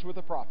friends with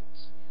the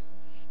prophets.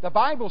 The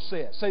Bible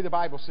says, say the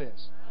Bible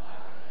says,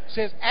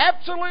 says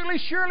absolutely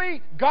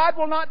surely God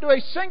will not do a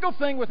single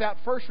thing without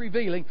first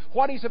revealing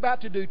what He's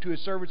about to do to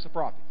His servants the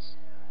prophets.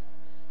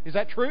 Is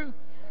that true?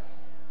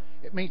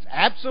 It means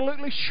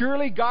absolutely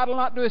surely God will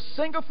not do a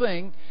single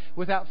thing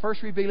without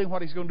first revealing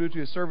what He's going to do to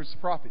His servants the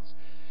prophets.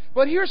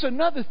 But here's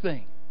another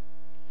thing.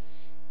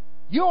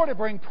 You ought to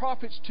bring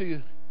prophets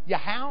to your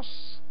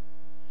house.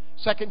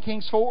 2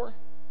 Kings 4.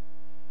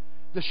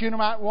 The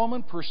Shunammite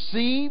woman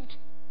perceived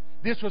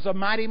this was a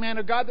mighty man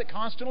of God that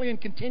constantly and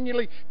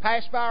continually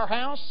passed by our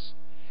house.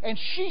 And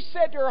she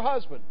said to her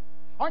husband,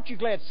 aren't you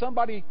glad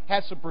somebody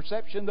had some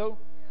perception though?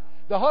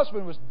 The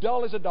husband was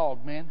dull as a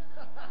dog, man.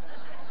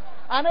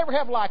 I never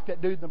have liked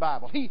that dude in the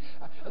Bible. I'd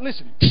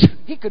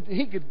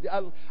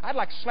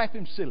like to slap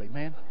him silly,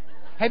 man.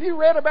 Have you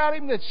read about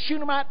him, the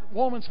Shunammite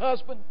woman's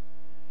husband?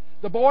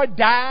 The boy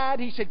died.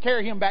 He said,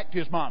 carry him back to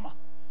his mama.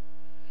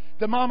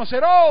 The mama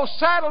said, oh,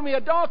 saddle me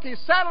a donkey,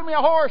 saddle me a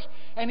horse.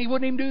 And he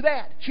wouldn't even do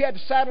that. She had to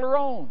saddle her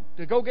own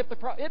to go get the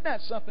Isn't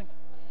that something?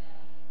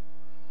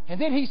 And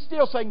then he's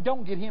still saying,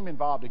 don't get him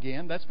involved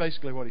again. That's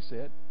basically what he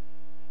said.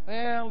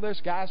 Well, there's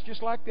guys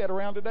just like that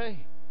around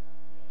today.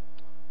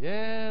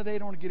 Yeah, they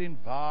don't want to get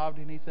involved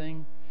in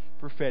anything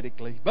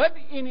prophetically. But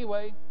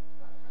anyway,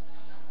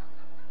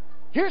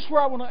 here's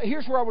where I want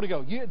to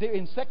go.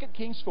 In 2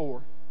 Kings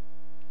 4,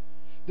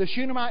 the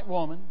Shunammite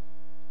woman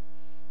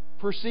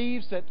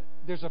perceives that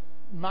there's a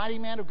mighty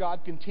man of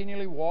God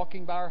continually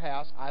walking by her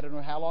house. I don't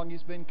know how long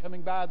he's been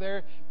coming by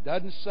there.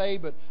 Doesn't say,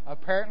 but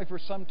apparently for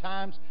some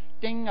times,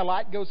 ding, a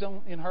light goes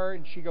on in her,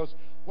 and she goes,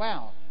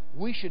 wow,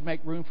 we should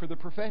make room for the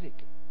prophetic.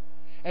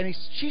 And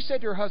she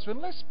said to her husband,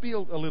 let's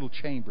build a little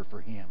chamber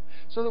for him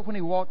so that when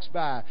he walks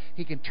by,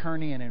 he can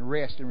turn in and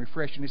rest and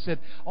refresh. And he said,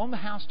 on the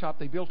housetop,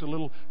 they built a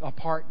little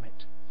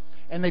apartment.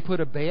 And they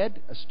put a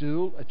bed, a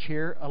stool, a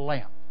chair, a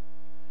lamp.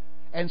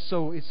 And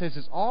so it says,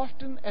 as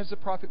often as the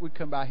prophet would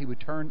come by, he would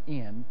turn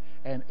in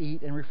and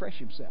eat and refresh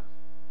himself.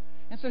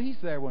 And so he's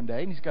there one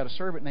day, and he's got a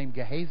servant named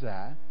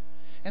Gehazi.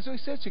 And so he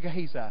says to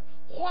Gehazi,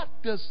 what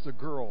does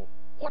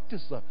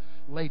the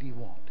lady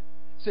want?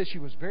 It says she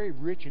was very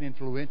rich and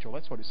influential.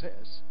 That's what it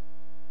says.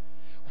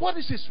 What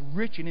does this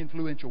rich and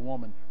influential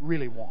woman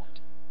really want?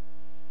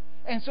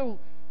 And so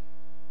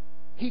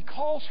he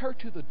calls her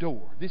to the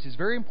door. This is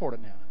very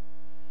important now.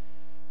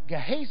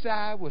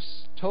 Gehazi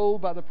was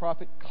told by the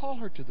prophet, call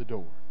her to the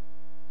door.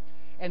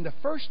 And the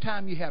first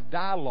time you have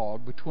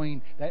dialogue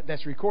between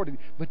that's recorded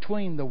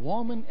between the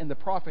woman and the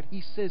prophet,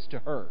 he says to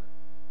her,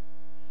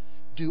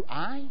 do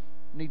I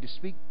need to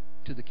speak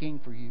to the king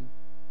for you?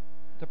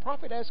 The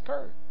prophet asked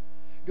her,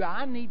 do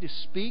I need to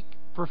speak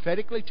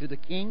prophetically to the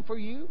king for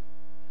you?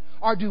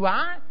 Or do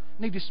I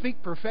need to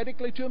speak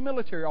prophetically to a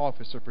military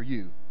officer for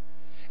you?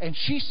 And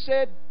she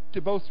said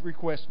to both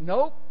requests,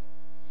 nope,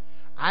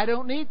 I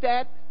don't need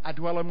that. I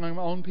dwell among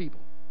my own people.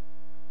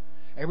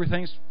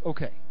 Everything's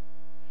okay.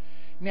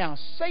 Now,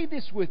 say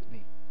this with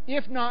me.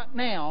 If not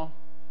now,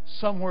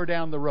 somewhere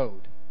down the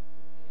road.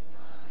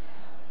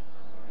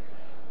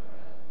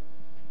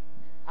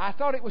 I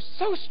thought it was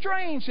so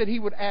strange that he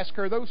would ask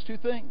her those two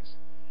things.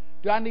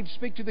 Do I need to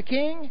speak to the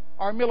king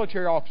or a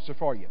military officer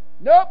for you?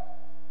 Nope.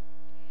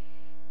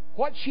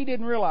 What she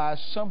didn't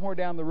realize, somewhere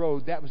down the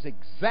road, that was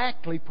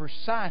exactly,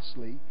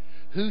 precisely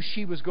who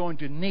she was going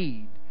to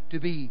need to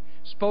be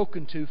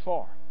spoken to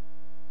for.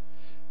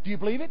 Do you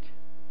believe it?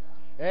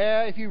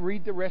 If you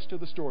read the rest of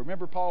the story.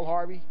 Remember Paul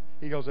Harvey?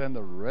 He goes, and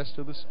the rest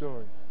of the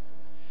story.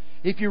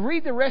 If you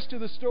read the rest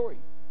of the story,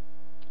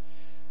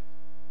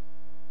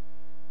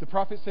 the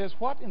prophet says,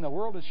 what in the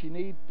world does she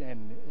need?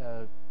 And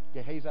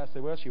Gehazi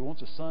said, well, she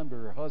wants a son, but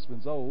her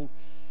husband's old.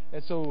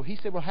 And so he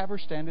said, well, have her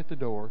stand at the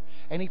door.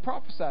 And he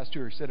prophesied to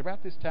her. He said,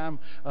 about this time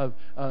of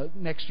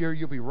next year,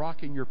 you'll be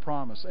rocking your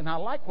promise. And I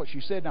like what she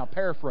said, and I'll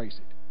paraphrase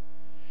it.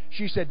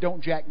 She said,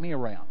 don't jack me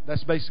around.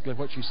 That's basically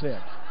what she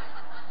said.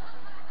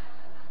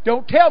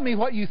 Don't tell me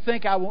what you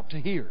think I want to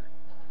hear.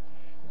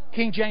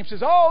 King James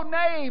says, oh,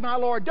 nay, my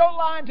Lord, don't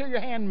lie unto your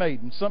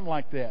handmaiden. Something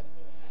like that.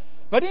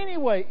 But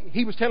anyway,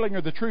 he was telling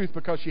her the truth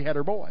because she had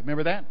her boy.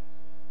 Remember that?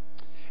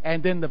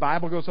 And then the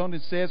Bible goes on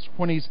and says,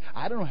 when he's,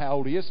 I don't know how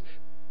old he is,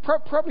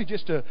 probably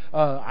just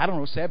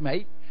 7,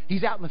 8.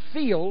 He's out in the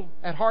field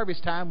at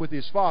harvest time with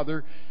his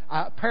father,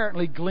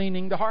 apparently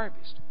gleaning the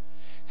harvest.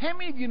 How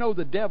many of you know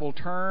the devil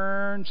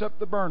turns up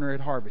the burner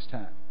at harvest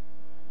time?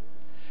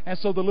 And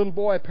so the little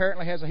boy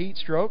apparently has a heat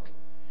stroke,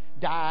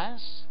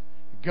 dies,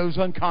 goes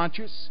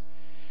unconscious.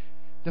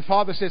 The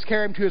father says,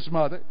 carry him to his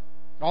mother.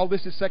 All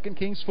this is 2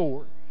 Kings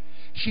 4.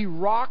 She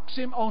rocks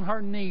him on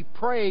her knee,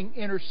 praying,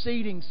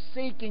 interceding,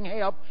 seeking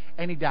help,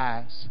 and he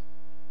dies.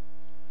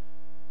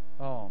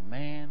 Oh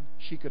man,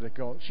 she could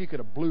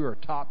have blew her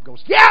top,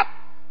 goes, yep!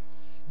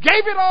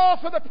 Gave it all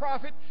for the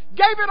prophet,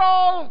 gave it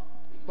all,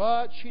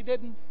 but she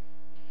didn't.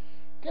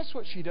 Guess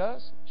what she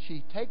does?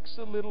 She takes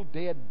a little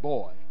dead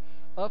boy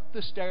up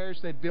the stairs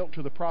they'd built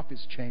to the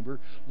prophet's chamber,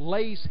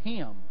 lays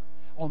him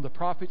on the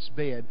prophet's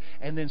bed,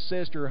 and then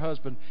says to her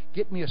husband,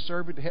 get me a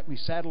servant to help me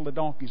saddle the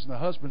donkeys. And the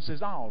husband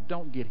says, oh,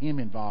 don't get him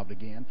involved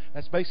again.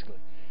 That's basically.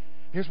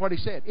 Here's what he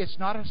said. It's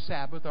not a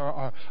Sabbath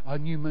or a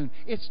new moon.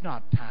 It's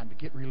not time to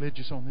get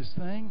religious on this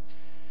thing.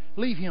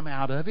 Leave him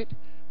out of it.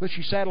 But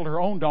she saddled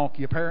her own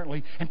donkey,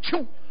 apparently, and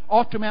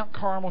off to Mount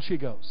Carmel she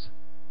goes.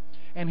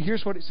 And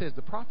here's what it says.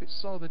 The prophet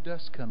saw the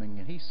dust coming,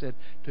 and he said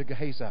to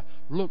Gehazi,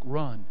 look,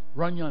 run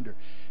yonder.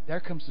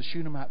 There comes the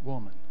Shunammite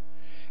woman.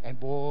 And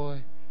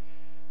boy,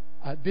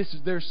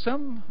 there's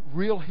some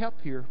real help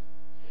here.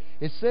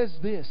 It says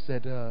this,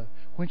 that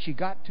when she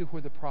got to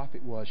where the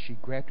prophet was, she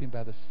grabbed him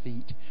by the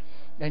feet.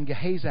 And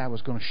Gehazi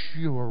was going to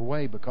shoo her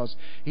away because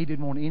he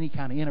didn't want any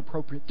kind of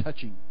inappropriate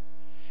touching.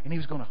 And he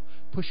was going to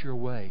push her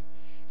away.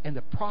 And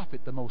the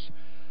prophet, the most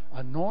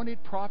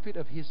anointed prophet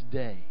of his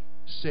day,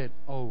 said,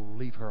 oh,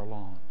 leave her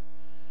alone.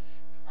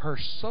 Her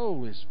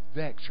soul is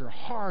vexed. Her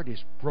heart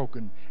is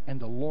broken. And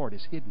the Lord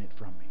has hidden it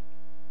from me.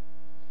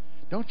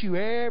 Don't you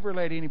ever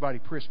let anybody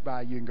press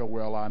by you and go,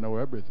 well, I know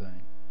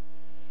everything.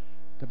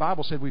 The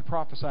Bible said we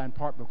prophesy in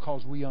part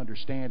because we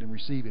understand and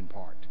receive in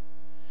part.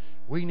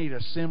 We need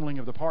assembling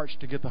of the parts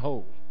to get the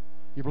whole.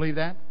 You believe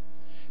that?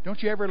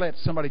 Don't you ever let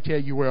somebody tell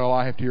you, well,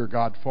 I have to hear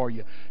God for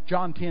you.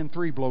 John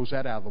 10:3 blows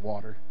that out of the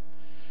water.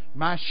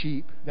 My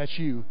sheep, that's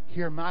you,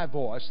 hear my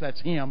voice,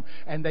 that's him,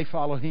 and they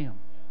follow him.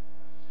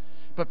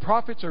 But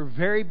prophets are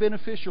very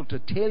beneficial to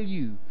tell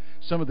you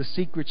some of the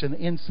secrets and the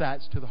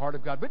insights to the heart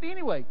of God. But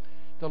anyway,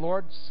 the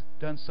Lord's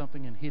done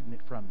something and hidden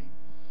it from me.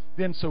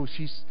 Then so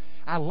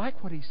I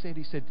like what he said.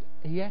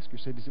 He asked her,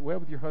 is it well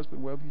with your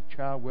husband, well with your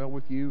child, well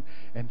with you?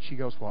 And she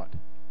goes, what?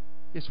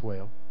 It's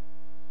well.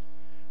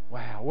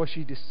 Wow, was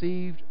she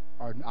deceived?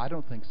 Or I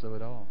don't think so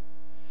at all.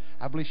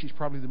 I believe she's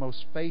probably the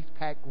most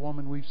faith-packed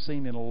woman we've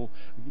seen in a little.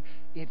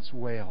 It's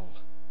well.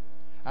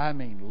 I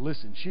mean,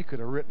 listen, she could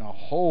have written a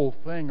whole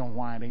thing on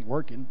why it ain't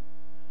working.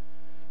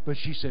 But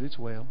she said it's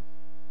well.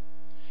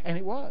 And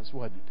it was,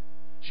 wasn't it?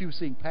 She was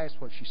seeing past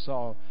what she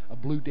saw, a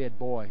blue dead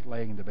boy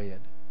laying in the bed.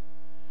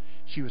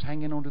 She was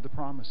hanging on to the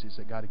promises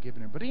that God had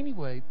given her. But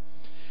anyway,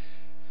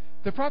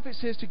 the prophet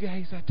says to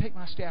Gehazi, take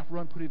my staff,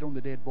 run, put it on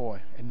the dead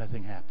boy. And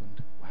nothing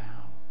happened.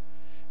 Wow.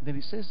 And then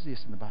it says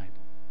this in the Bible,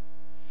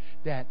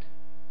 that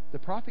the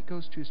prophet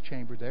goes to his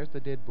chamber, there's the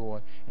dead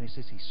boy, and it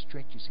says he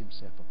stretches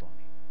himself upon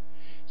him.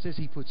 It says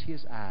he puts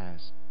his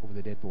eyes over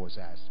the dead boy's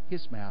eyes,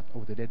 his mouth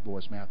over the dead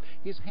boy's mouth,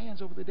 his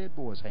hands over the dead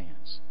boy's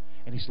hands,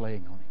 and he's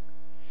laying on him.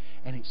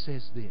 And it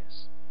says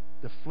this,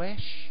 the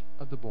flesh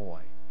of the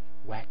boy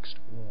waxed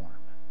warm.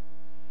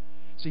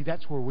 See,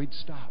 that's where we'd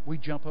stop.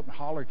 We'd jump up and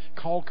holler,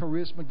 call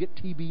Charisma, get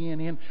TBN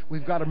in.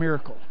 We've got a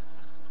miracle.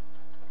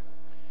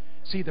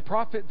 See, the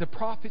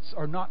prophets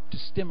are not to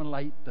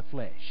stimulate the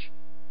flesh.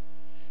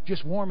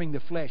 Just warming the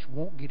flesh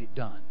won't get it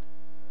done.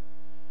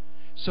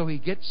 So he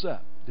gets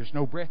up. There's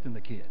no breath in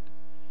the kid.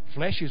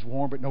 Flesh is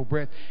warm, but no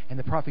breath. And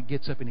the prophet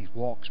gets up and he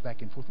walks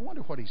back and forth. I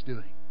wonder what he's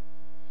doing.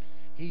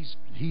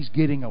 He's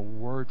getting a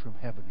word from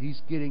heaven.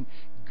 He's getting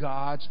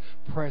God's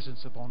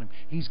presence upon him.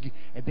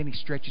 And then he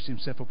stretches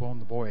himself upon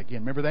the boy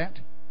again. Remember that?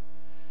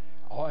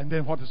 Oh, and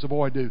then what does the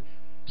boy do?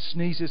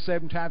 Sneezes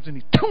 7 times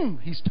and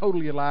he's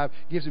totally alive.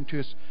 Gives him to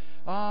us.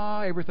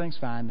 Everything's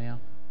fine now.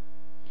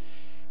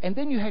 And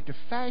then you have to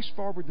fast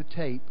forward the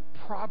tape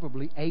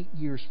probably 8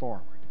 years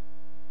forward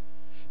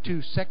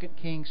to 2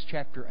 Kings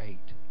chapter 8.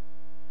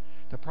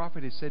 The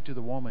prophet had said to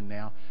the woman,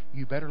 now,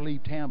 you better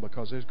leave town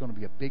because there's going to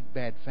be a big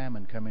bad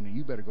famine coming and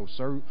you better go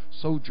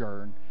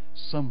sojourn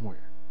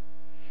somewhere.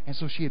 And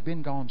so she had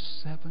been gone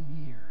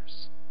 7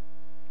 years.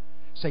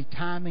 Say,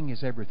 timing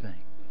is everything.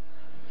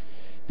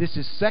 This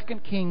is 2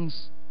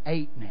 Kings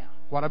 8 now.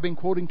 What I've been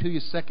quoting to you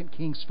is 2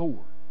 Kings 4.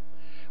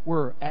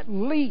 We're at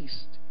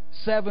least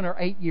 7 or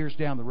 8 years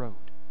down the road.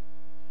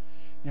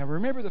 Now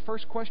remember the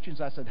first questions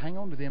I said, hang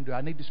on to them. Do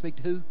I need to speak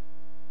to who?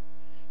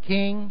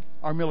 King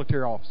or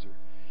military officer?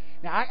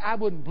 Now I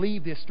wouldn't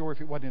believe this story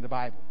if it wasn't in the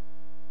Bible.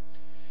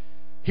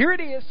 Here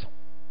it is.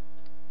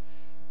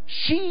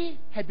 She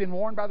had been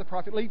warned by the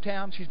prophet, leave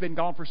town. She's been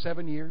gone for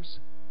 7 years.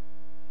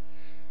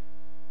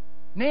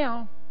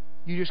 Now,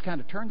 you just kind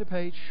of turn the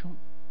page,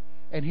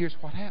 and here's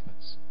what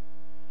happens.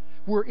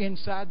 We're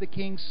inside the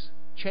king's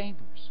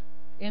chambers,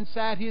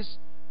 inside his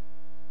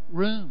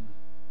room.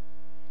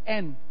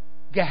 And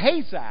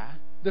Gehazi,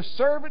 the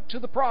servant to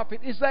the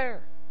prophet, is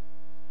there.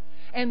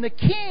 And the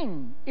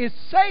king is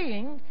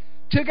saying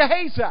to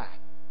Gehazi,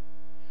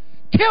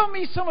 tell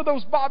me some of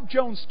those Bob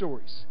Jones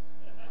stories.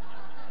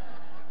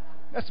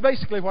 That's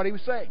basically what he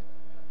was saying.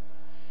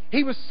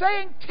 He was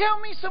saying, tell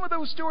me some of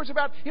those stories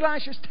about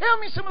Elisha. Tell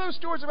me some of those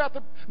stories about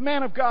the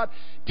man of God.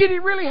 Did he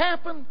really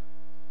happen?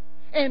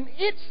 And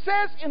it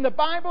says in the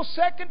Bible,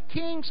 2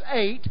 Kings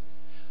 8,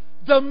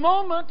 the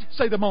moment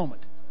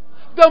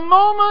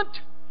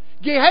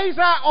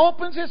Gehazi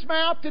opens his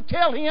mouth to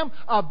tell him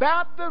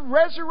about the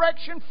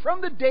resurrection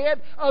from the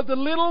dead of the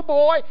little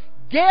boy,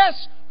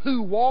 guess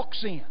who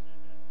walks in?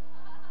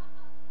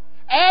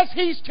 As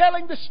he's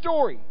telling the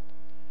story,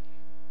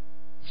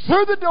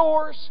 through the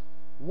doors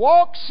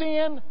walks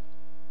in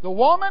the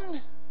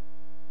woman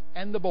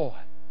and the boy.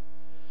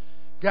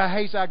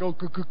 Gehazi goes,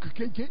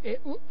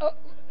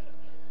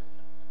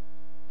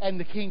 and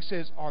the king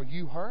says, are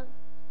you her?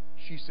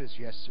 She says,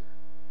 yes, sir.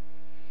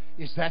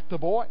 Is that the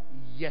boy?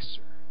 Yes,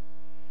 sir.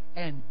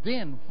 And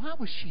then, why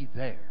was she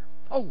there?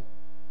 Oh,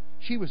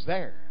 she was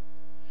there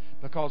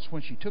because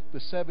when she took the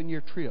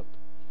 7-year trip,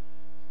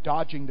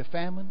 dodging the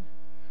famine,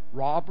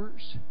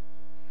 robbers,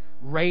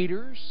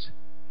 raiders,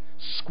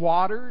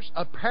 squatters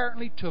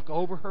apparently took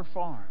over her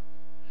farm.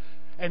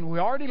 And we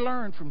already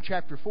learned from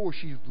chapter 4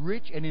 she's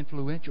rich and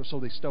influential, so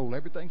they stole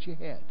everything she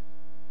had.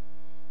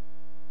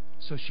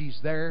 So she's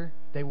there.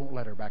 They won't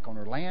let her back on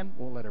her land,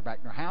 won't let her back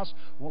in her house,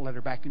 won't let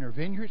her back in her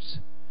vineyards.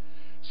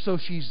 So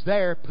she's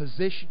there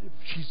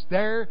she's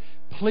there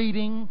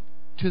pleading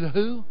to the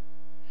who?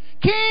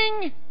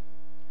 King!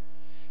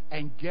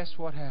 And guess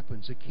what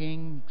happens? The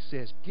king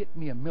says, get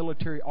me a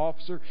military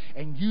officer,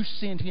 and you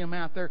send him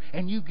out there,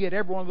 and you get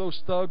every one of those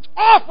thugs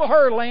off of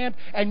her land,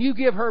 and you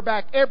give her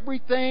back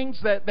everything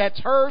that's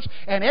hers,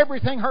 and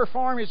everything her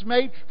farm has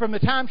made from the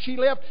time she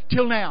left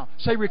till now.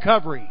 Say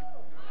recovery.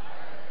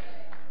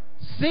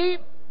 See,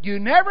 you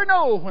never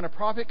know when a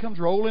prophet comes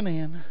rolling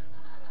in.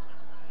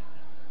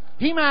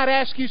 He might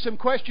ask you some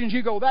questions.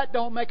 You go, that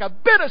don't make a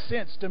bit of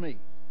sense to me.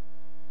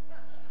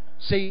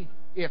 See,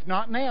 if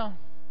not now,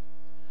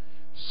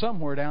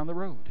 somewhere down the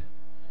road.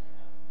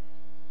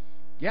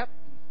 Yep.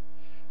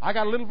 I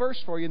got a little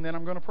verse for you, and then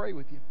I'm going to pray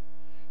with you.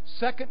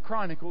 2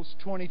 Chronicles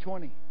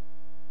 20:20.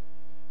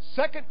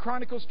 2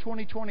 Chronicles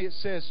 20:20, it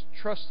says,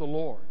 trust the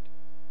Lord.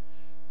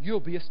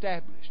 You'll be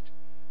established.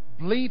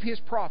 Believe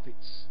His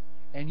prophets,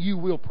 and you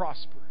will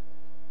prosper.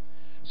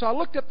 So I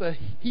looked up the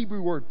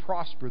Hebrew word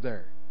prosper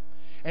there.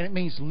 And it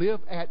means live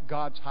at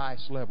God's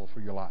highest level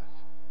for your life.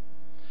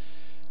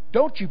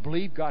 Don't you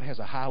believe God has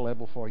a high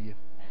level for you?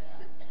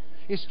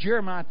 It's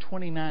Jeremiah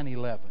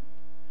 29:11.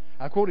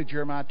 I quoted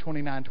Jeremiah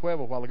 29:12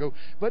 a while ago.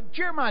 But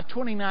Jeremiah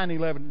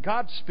 29:11,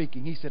 God's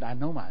speaking. He said, I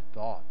know my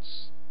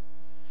thoughts,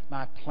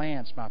 my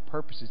plans, my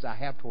purposes I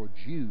have towards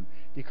you,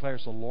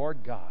 declares the Lord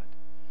God.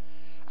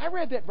 I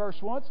read that verse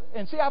once,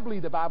 and see, I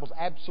believe the Bible's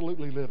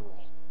absolutely literal.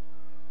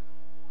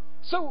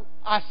 So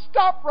I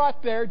stopped right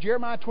there,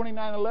 Jeremiah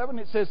 29:11.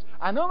 It says,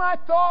 I know my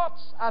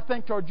thoughts I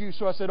think toward you.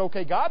 So I said,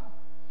 okay, God,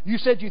 you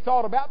said you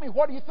thought about me.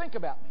 What do you think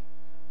about me?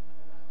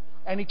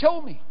 And He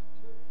told me.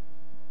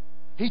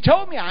 He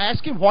told me. I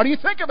asked Him, what do you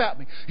think about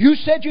me? You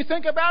said you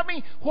think about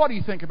me. What do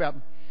you think about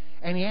me?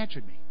 And He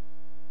answered me.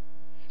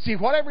 See,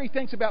 whatever He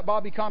thinks about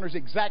Bobby Conner is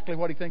exactly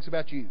what He thinks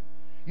about you.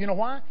 You know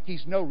why?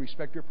 He's no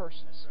respecter of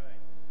persons.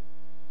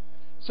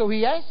 So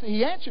He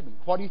answered me,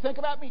 what do you think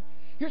about me?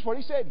 Here's what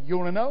He said. You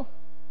want to know?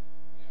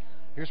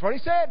 Here's what He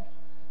said.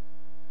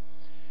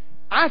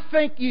 I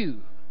think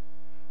you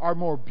are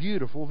more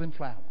beautiful than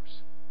flowers.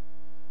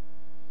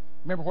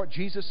 Remember what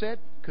Jesus said?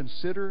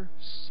 Consider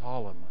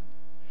Solomon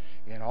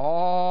in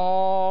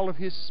all of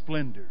his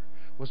splendor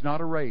was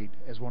not arrayed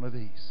as one of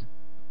these.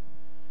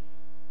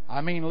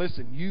 I mean,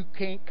 listen, you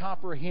can't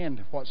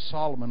comprehend what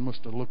Solomon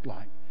must have looked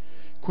like.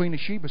 Queen of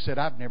Sheba said,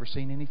 I've never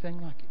seen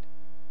anything like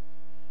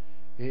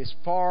it. It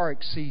far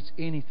exceeds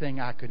anything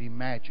I could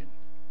imagine.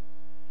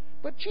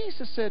 But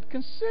Jesus said,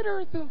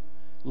 consider the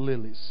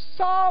lilies.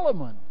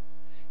 Solomon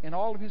in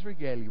all of his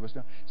regalia was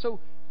done. So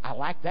I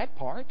like that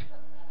part.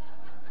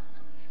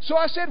 So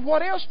I said,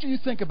 what else do you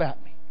think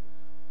about me?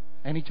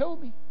 And He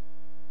told me.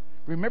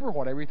 Remember,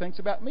 whatever He thinks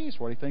about me is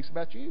what He thinks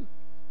about you.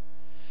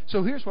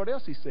 So here's what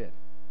else He said.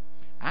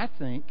 I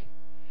think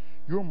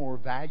you're more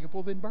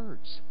valuable than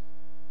birds.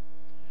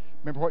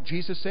 Remember what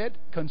Jesus said?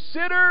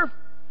 Consider.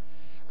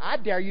 I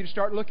dare you to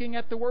start looking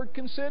at the word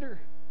consider.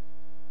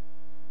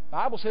 The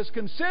Bible says,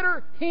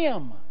 consider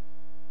Him.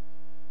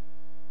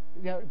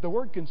 Now, the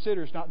word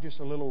consider is not just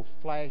a little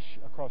flash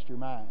across your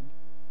mind.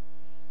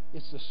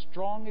 It's the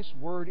strongest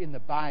word in the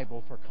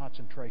Bible for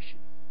concentration.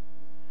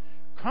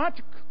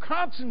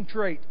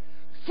 Concentrate.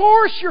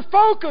 Force your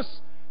focus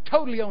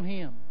totally on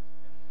Him.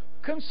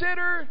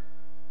 Consider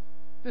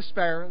the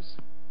sparrows.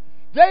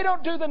 They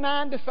don't do the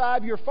 9 to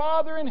 5. Your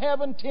Father in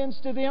heaven tends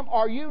to them.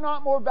 Are you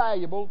not more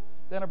valuable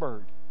than a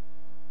bird?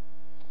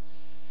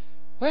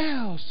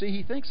 Well, see,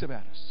 He thinks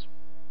about us.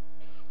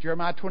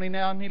 Jeremiah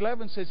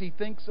 29:11 says He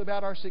thinks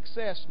about our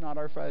success, not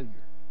our failure.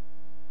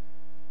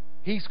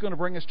 He's going to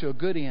bring us to a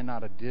good end,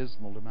 not a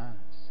dismal demise.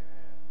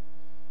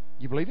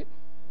 You believe it?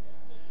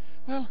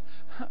 Well,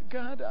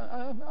 God,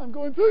 I'm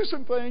going through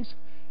some things.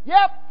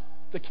 Yep,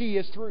 the key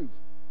is through.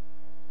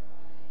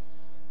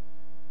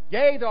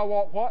 Yea, though I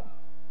walk what?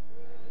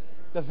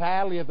 The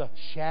valley of the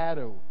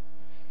shadow.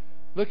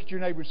 Look at your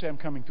neighbor and say, I'm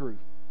coming through.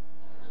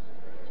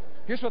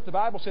 Here's what the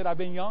Bible said. I've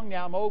been young,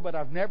 now I'm old, but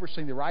I've never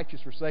seen the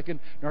righteous forsaken,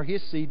 nor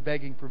his seed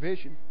begging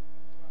provision.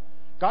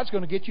 God's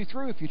going to get you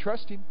through if you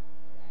trust Him.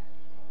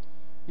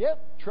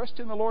 Yep, trust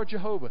in the Lord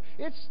Jehovah.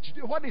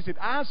 What is it?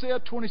 Isaiah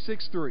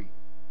 26:3.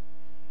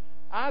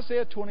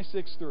 Isaiah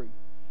 26:3.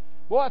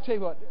 Boy, I tell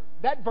you what,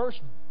 that verse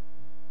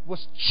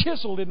was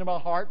chiseled into my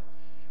heart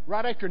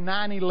right after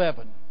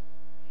 9/11.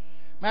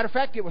 Matter of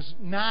fact, it was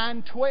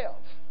 9/12.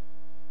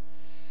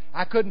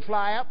 I couldn't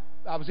fly up.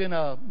 I was in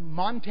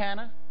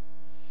Montana.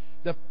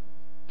 The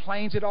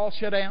planes had all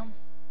shut down.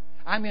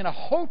 I'm in a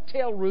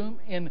hotel room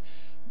in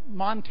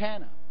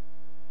Montana,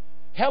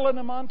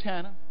 Helena,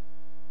 Montana.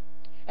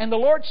 And the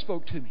Lord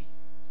spoke to me.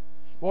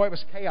 Boy, it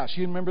was chaos.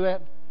 You remember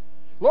that?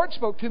 The Lord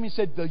spoke to me and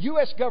said, the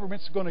U.S.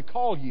 government's going to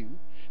call you.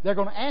 They're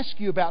going to ask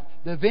you about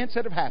the events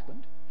that have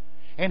happened.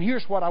 And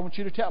here's what I want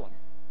you to tell them.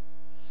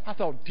 I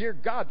thought, dear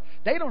God,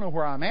 they don't know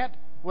where I'm at.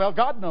 Well,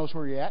 God knows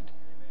where you're at.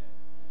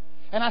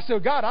 And I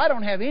said, God, I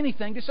don't have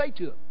anything to say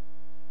to them.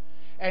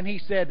 And He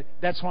said,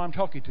 that's why I'm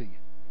talking to you.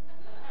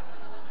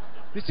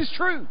 This is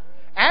true.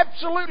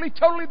 Absolutely,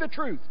 totally the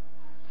truth.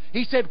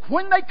 He said,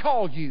 when they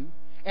call you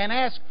and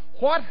ask,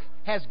 what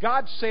has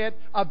God said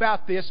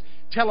about this?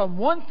 Tell them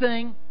one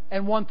thing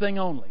and one thing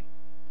only.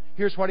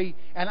 Here's what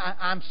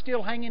I'm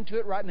still hanging to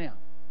it right now.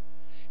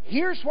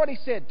 Here's what He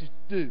said to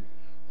do.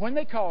 When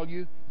they call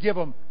you, give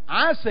them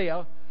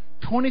Isaiah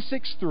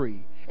 26:3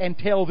 and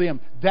tell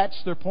them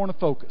that's their point of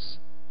focus.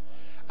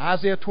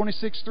 Isaiah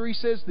 26:3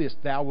 says this,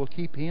 thou wilt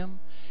keep him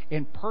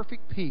in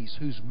perfect peace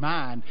whose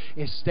mind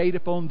is stayed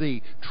upon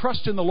thee.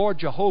 Trust in the Lord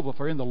Jehovah,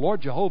 for in the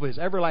Lord Jehovah is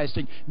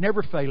everlasting,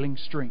 never failing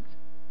strength.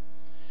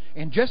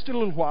 In just a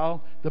little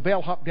while, the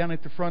bellhop down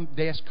at the front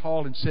desk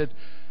called and said,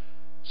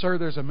 sir,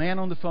 there's a man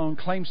on the phone,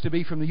 claims to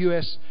be from the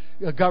U.S.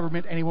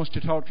 government, and he wants to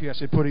talk to you. I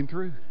said, put him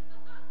through.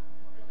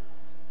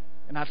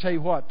 And I tell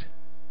you what,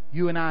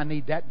 you and I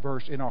need that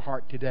verse in our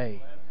heart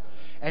today.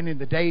 And in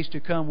the days to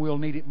come, we'll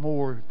need it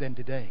more than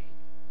today.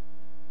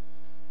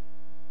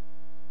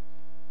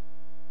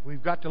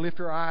 We've got to lift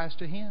our eyes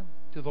to Him,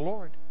 to the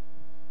Lord.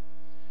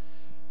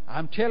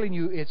 I'm telling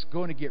you, it's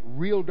going to get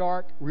real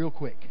dark real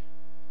quick.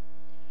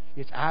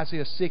 It's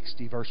Isaiah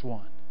 60, verse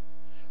 1.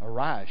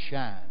 Arise,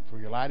 shine, for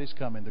your light is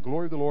coming. The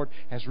glory of the Lord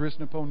has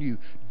risen upon you.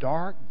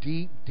 Dark,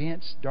 deep,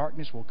 dense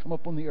darkness will come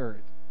upon the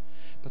earth,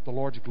 but the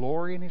Lord's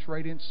glory and His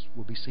radiance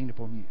will be seen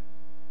upon you.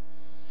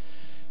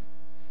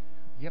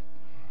 Yep.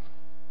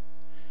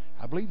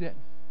 I believe that.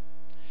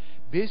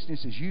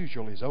 Business as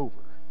usual is over.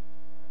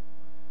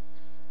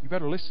 You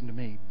better listen to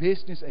me.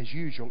 Business as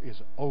usual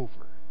is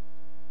over.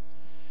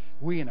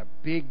 We're in a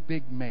big,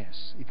 big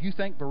mess. If you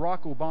think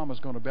Barack Obama's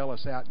going to bail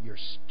us out, you're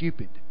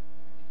stupid.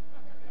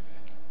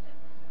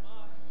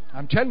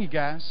 I'm telling you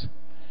guys,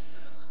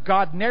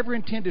 God never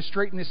intended to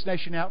straighten this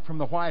nation out from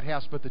the White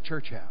House but the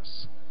church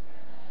house.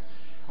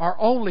 Our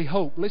only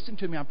hope, listen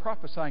to me, I'm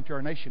prophesying to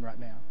our nation right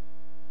now.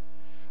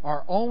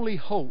 Our only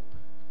hope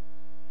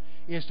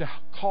is to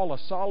call a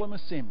solemn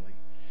assembly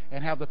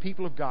and have the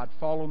people of God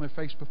fall on their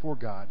face before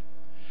God.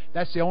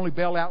 That's the only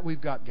bailout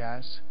we've got,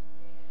 guys.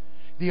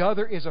 The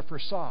other is a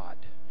facade.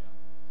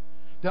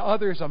 The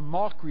other is a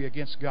mockery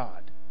against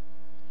God.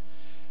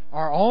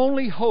 Our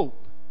only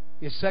hope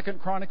is 2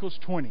 Chronicles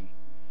 20.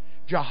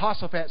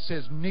 Jehoshaphat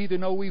says, neither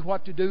know we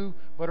what to do,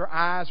 but our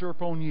eyes are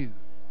upon you.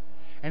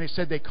 And it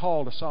said they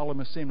called a solemn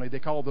assembly. They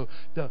called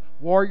the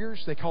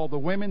warriors, they called the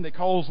women, they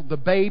called the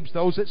babes,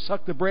 those that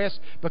suck the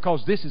breast,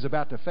 because this is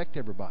about to affect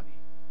everybody.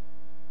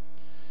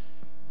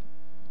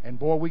 And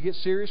boy, we get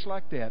serious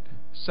like that.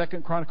 2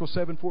 Chronicles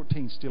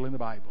 7:14 still in the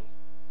Bible.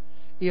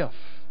 If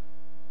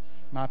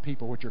my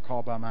people which are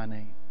called by my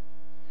name.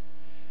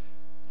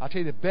 I'll tell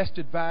you the best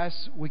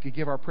advice we could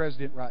give our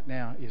president right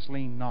now is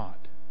lean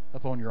not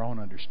upon your own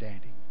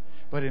understanding,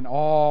 but in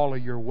all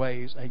of your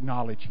ways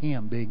acknowledge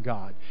Him being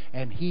God,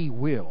 and He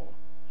will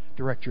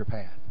direct your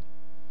path.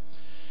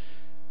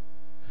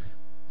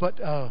 But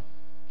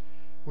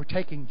we're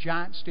taking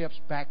giant steps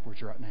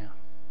backwards right now.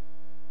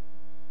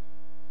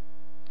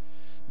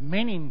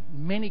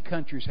 Many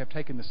countries have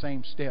taken the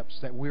same steps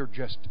that we're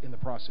just in the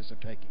process of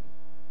taking,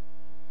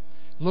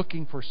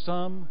 looking for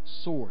some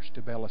source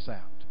to bail us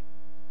out.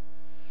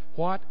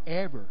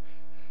 Whatever.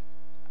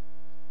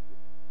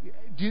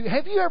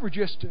 Have you ever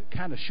just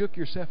kind of shook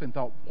yourself and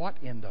thought, what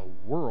in the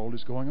world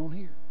is going on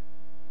here?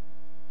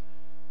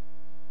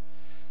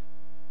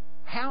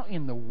 How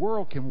in the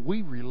world can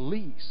we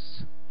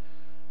release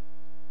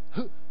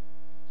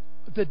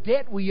the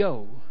debt we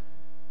owe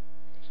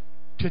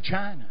to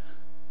China?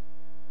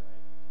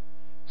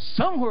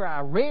 Somewhere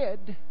I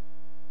read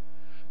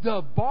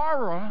the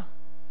borrower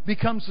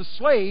becomes a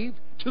slave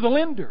to the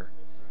lender.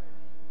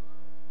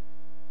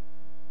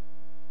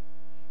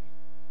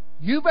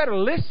 You better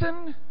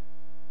listen.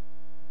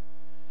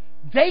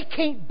 They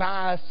can't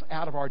buy us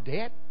out of our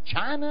debt.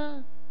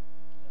 China.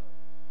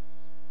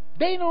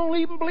 They don't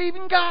even believe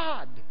in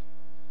God.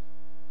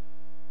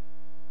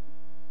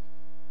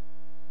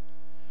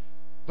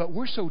 But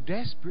we're so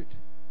desperate,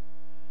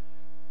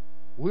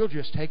 we'll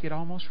just take it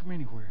almost from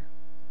anywhere.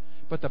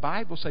 But the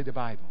Bible said,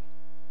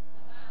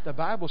 the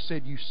Bible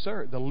said, you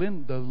sir, the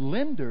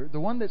lender, the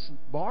one that's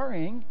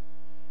borrowing,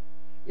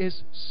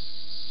 is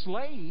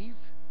slave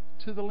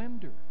to the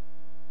lender.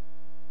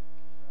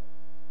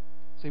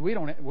 See,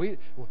 we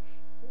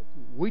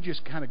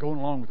just kind of going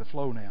along with the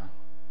flow now,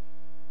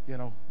 you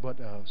know. But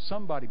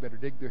somebody better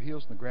dig their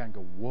heels in the ground and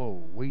go,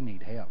 whoa, we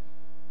need help.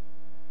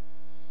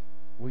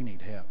 We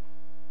need help.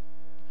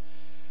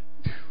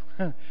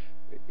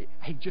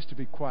 Hey, just to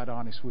be quite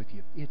honest with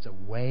you, it's a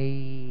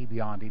way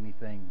beyond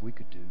anything we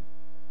could do.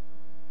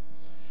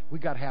 We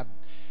got to have,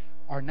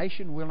 our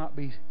nation will not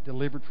be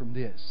delivered from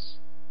this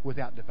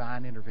without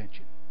divine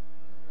intervention.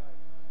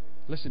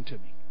 Listen to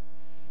me.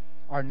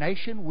 Our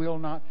nation will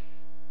not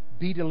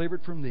be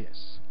delivered from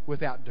this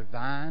without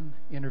divine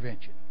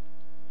intervention.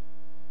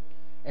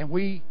 And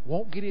we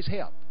won't get His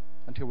help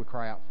until we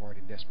cry out for it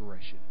in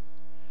desperation.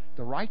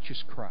 The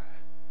righteous cry,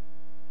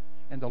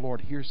 and the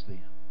Lord hears them.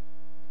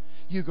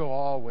 You go,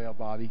 oh, well,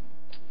 Bobby,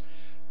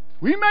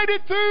 we made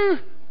it through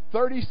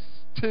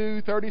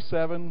 32,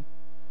 37.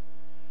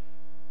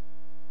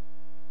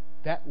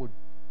 That would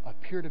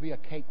appear to be a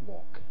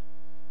cakewalk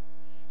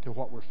to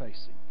what we're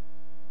facing.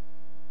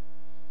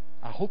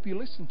 I hope you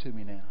listen to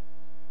me now.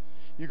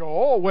 You go,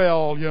 oh,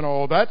 well, you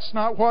know, that's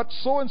not what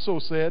so-and-so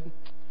said.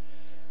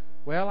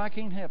 Well, I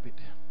can't help it.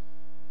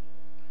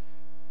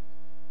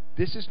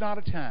 This is not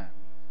a time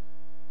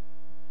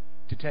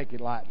to take it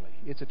lightly.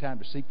 It's a time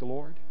to seek the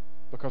Lord.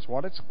 Because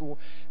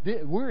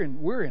we're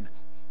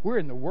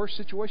in the worst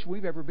situation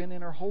we've ever been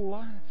in our whole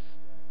life.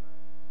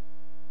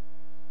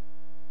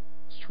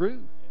 It's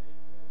true.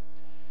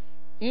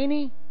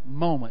 Any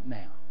moment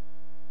now.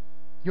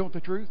 You want the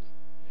truth?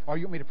 Or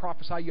you want me to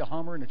prophesy you a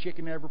Hummer and a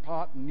chicken in every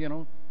pot and, you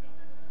know?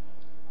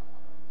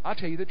 I'll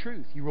tell you the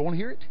truth. You want to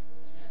hear it?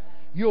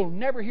 You'll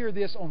never hear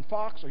this on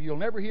Fox, or you'll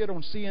never hear it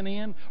on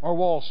CNN or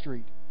Wall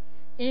Street.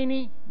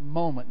 Any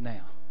moment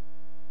now.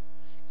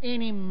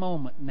 Any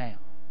moment now.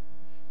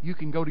 You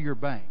can go to your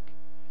bank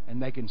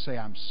and they can say,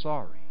 I'm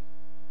sorry,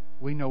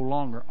 we no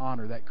longer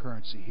honor that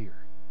currency here.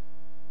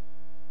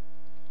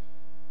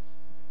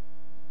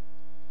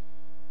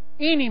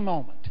 Any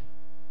moment.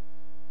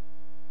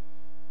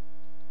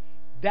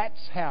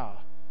 That's how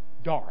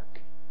dark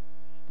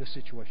the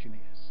situation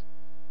is.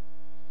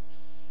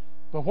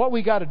 But what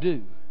we got to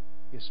do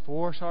is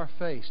force our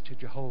face to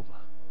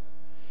Jehovah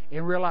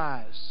and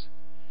realize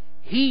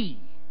He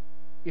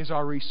is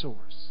our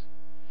resource.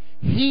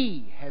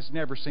 He has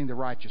never seen the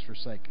righteous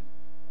forsaken.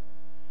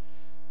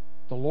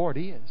 The Lord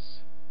is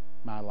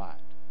my light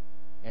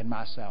and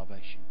my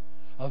salvation.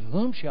 Of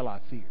whom shall I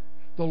fear?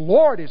 The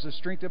Lord is the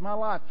strength of my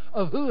life.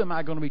 Of who am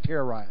I going to be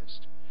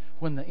terrorized?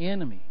 When the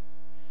enemy...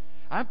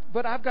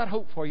 But I've got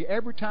hope for you.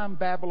 Every time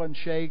Babylon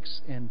shakes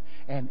and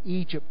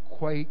Egypt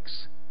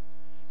quakes,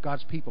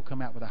 God's people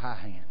come out with a high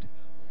hand.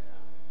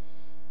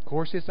 Of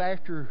course, it's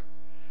after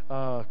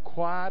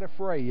quite a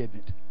fray, isn't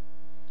it?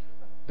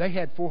 They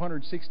had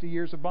 460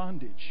 years of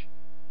bondage.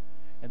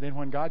 And then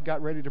when God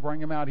got ready to bring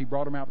them out, He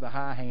brought them out with a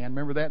high hand.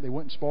 Remember that? They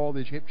went and spoiled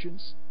the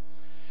Egyptians.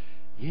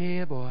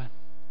 Yeah, boy.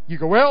 You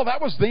go, well, that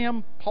was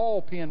them.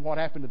 Paul penned what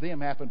happened to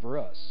them happened for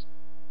us.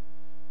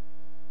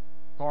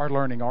 Our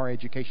learning, our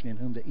education, in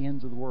whom the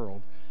ends of the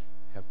world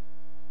have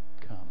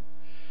come.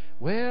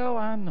 Well,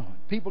 I know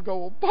it. People go,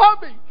 well,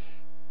 Bobby,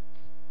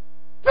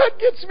 that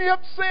gets me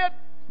upset.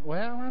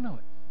 Well, I know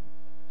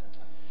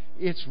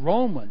it. It's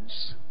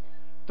Romans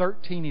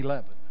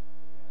 13:11.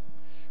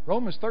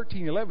 Romans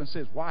 13:11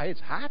 says, why,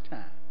 it's high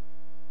time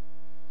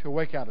to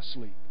wake out of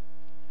sleep.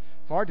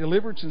 For our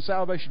deliverance and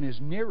salvation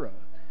is nearer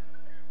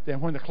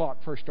than when the clock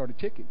first started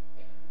ticking.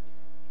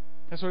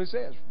 That's what it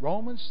says.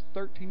 Romans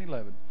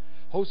 13:11.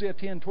 Hosea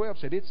 10:12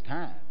 said it's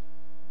time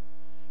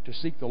to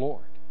seek the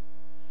Lord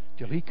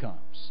till He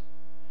comes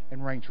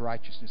and rains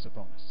righteousness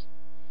upon us.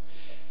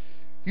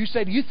 You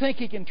say, do you think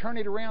He can turn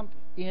it around?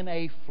 In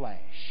a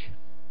flash.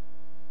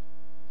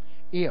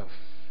 If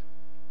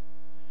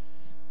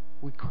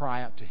we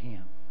cry out to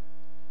Him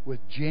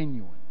with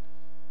genuine,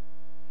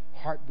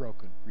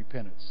 heartbroken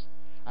repentance.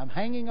 I'm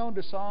hanging on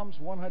to Psalms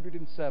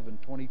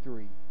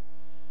 107:23.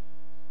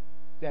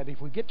 That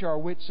if we get to our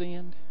wits'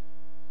 end,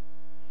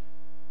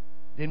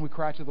 then we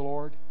cry to the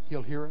Lord,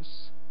 He'll hear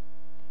us.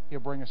 He'll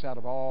bring us out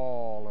of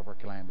all of our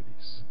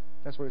calamities.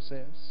 That's what it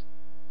says.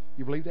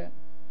 You believe that?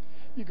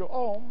 You go,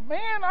 oh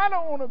man, I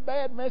don't want a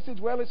bad message.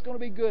 Well, it's going to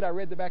be good. I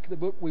read the back of the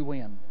book. We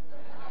win.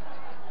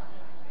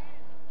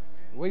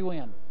 We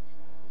win.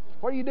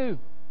 What do you do?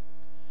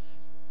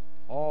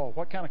 Oh,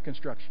 what kind of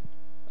construction?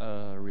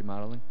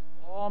 Remodeling.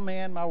 Oh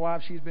man, my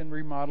wife, she's been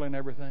remodeling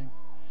everything.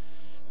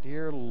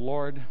 Dear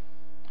Lord.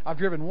 I've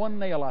driven one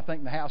nail, I think,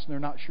 in the house, and they're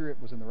not sure it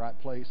was in the right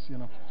place, you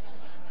know.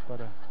 But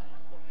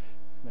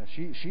now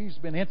she's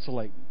been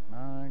insulating.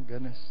 My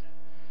goodness.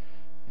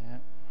 Yeah.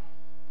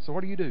 So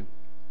what do?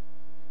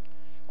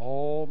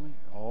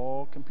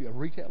 Oh, computer. A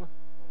retailer?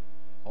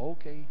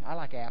 Okay. I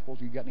like apples.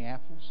 You got any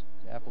apples?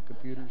 Apple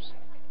computers?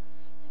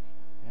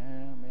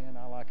 Yeah, man,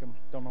 I like them.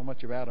 Don't know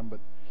much about them, but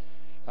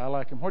I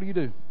like them. What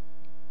do?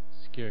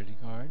 Security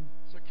guard.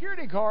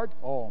 Security guard?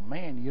 Oh,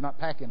 man, you're not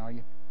packing, are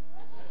you?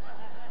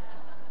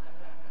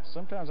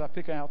 Sometimes I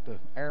pick out the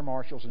air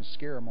marshals and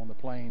scare them on the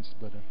planes,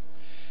 but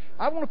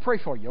I want to pray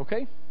for you,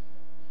 okay?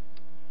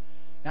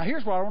 Now,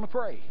 here's what I want to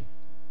pray.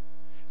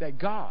 That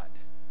God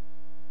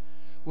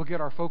will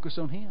get our focus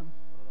on Him.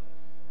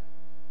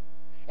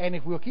 And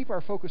if we'll keep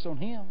our focus on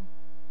Him,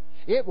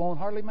 it won't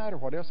hardly matter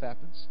what else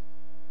happens.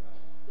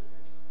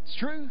 It's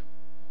true.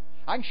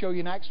 I can show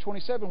you in Acts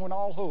 27 when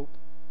all hope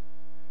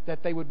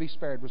that they would be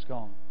spared was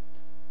gone.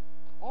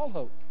 All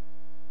hope.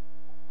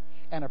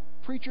 And a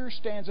preacher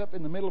stands up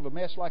in the middle of a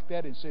mess like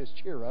that and says,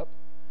 cheer up.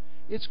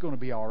 It's going to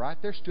be all right.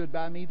 There stood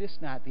by me this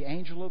night the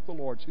angel of the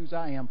Lord, whose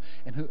I am.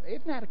 And who,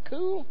 isn't that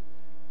cool?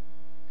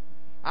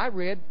 I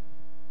read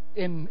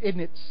isn't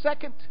it 2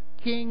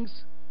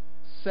 Kings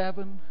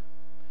 7,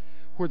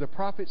 where the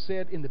prophet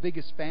said in the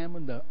biggest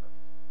famine the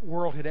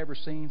world had ever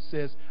seen,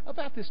 says,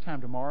 about this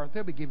time tomorrow,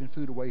 they'll be giving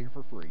food away here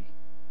for free.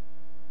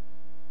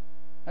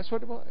 That's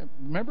what it was.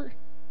 Remember?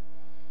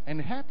 And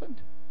it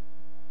happened.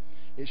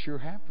 It sure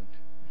happened.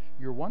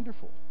 You're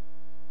wonderful.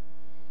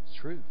 It's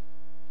true.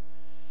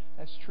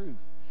 That's true.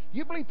 Do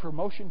you believe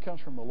promotion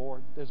comes from the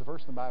Lord? There's a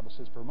verse in the Bible that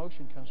says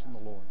promotion comes from the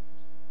Lord.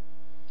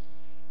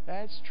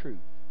 That's true.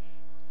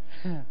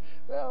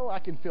 Well, I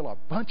can feel a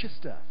bunch of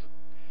stuff,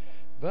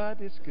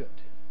 but it's good.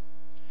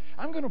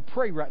 I'm going to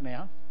pray right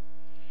now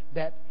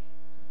that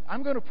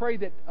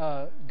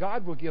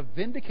God will give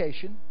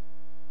vindication.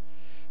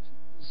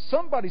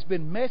 Somebody's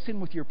been messing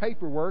with your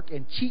paperwork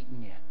and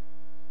cheating you.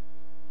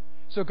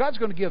 So God's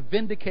going to give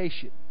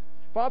vindication.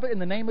 Father, in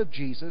the name of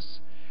Jesus,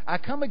 I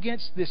come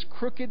against this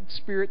crooked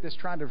spirit that's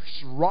trying to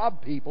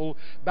rob people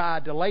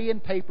by delaying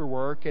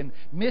paperwork and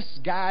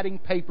misguiding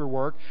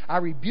paperwork. I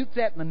rebuke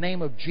that in the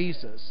name of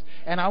Jesus.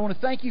 And I want to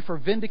thank you for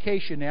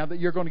vindication now that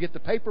you're going to get the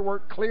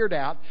paperwork cleared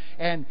out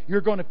and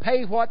you're going to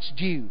pay what's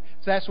due.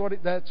 So that's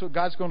what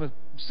God's going to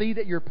see,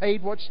 that you're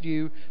paid what's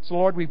due. So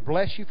Lord, we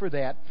bless you for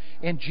that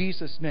in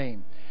Jesus'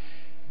 name.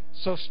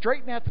 So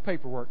straighten out the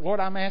paperwork. Lord,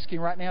 I'm asking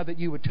right now that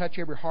you would touch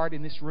every heart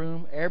in this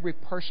room, every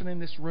person in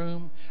this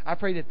room. I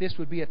pray that this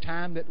would be a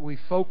time that we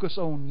focus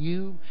on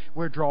you.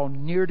 We're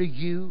drawn near to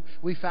you.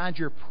 We find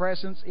your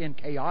presence in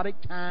chaotic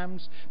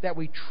times, that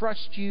we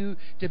trust you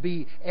to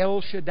be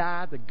El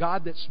Shaddai, the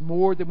God that's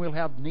more than we'll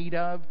have need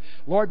of.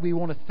 Lord, we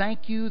want to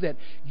thank you that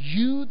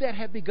you that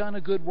have begun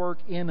a good work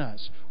in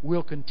us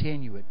will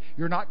continue it.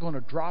 You're not going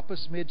to drop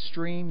us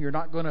midstream. You're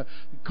not going to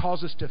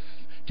cause us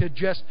to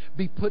just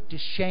be put to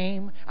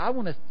shame. I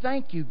want to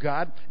thank you,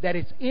 God, that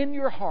it's in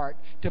your heart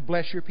to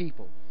bless your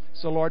people.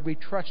 So, Lord, we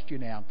trust you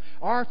now.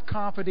 Our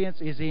confidence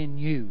is in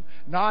you,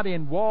 not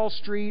in Wall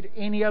Street,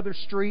 any other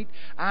street.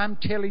 I'm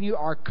telling you,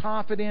 our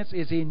confidence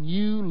is in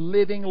you,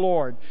 living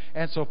Lord.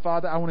 And so,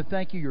 Father, I want to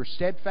thank you. You're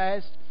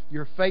steadfast.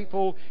 You're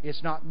faithful.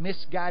 It's not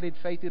misguided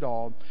faith at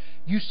all.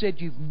 You said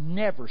you've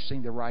never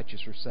seen the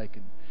righteous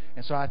forsaken.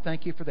 And so I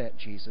thank you for that,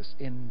 Jesus.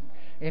 In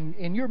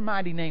your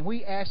mighty name,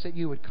 we ask that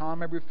you would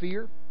calm every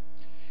fear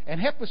and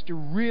help us to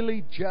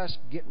really just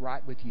get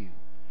right with you.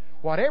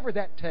 Whatever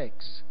that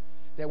takes,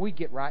 that we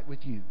get right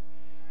with you.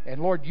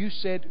 And Lord, you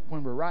said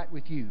when we're right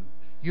with you,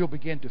 you'll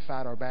begin to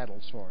fight our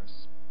battles for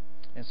us.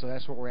 And so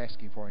that's what we're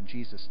asking for in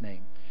Jesus'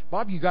 name.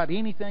 Bob, you got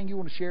anything you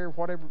want to share?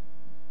 Whatever.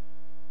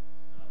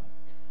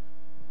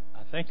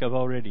 I think I've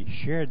already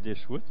shared this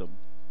with them,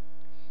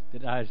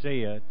 that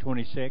Isaiah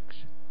 26,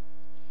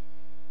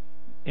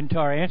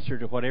 entire answer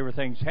to what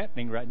everything's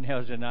happening right now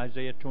is in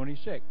Isaiah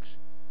 26.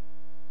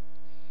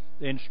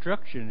 The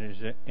instruction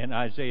is in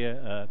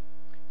Isaiah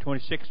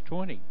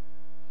 26:20.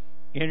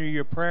 Enter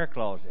your prayer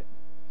closet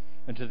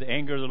until the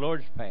anger of the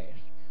Lord's past.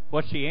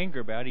 What's he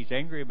angry about? He's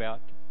angry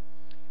about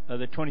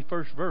the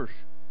 21st verse,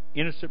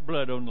 innocent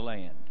blood on the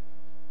land.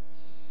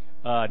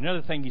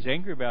 Another thing he's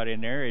angry about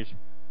in there is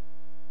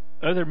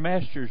other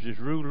masters is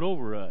ruled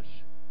over us.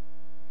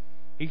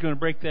 He's going to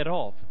break that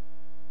off.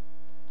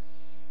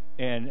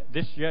 And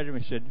this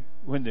judgment said,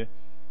 when the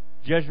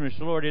judgment of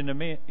the Lord in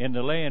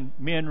the land,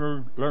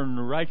 men learn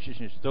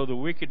righteousness, though the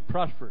wicked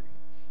prosper,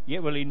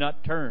 yet will he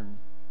not turn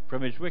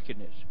from his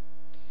wickedness.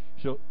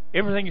 So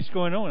everything that's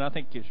going on, I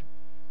think, is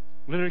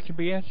literally can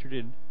be answered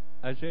in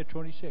Isaiah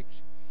 26.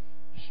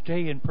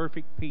 Stay in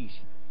perfect peace.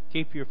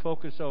 Keep your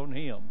focus on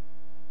him.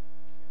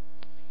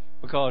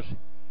 Because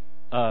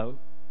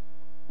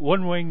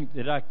one thing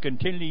that I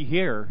continually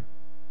hear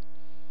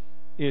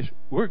is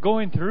we're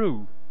going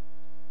to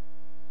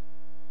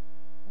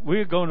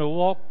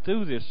walk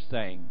through this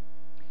thing.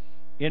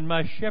 In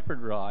my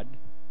shepherd rod,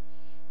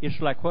 it's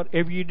like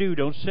whatever you do,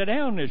 don't sit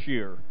down this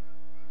year.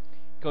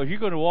 Because you're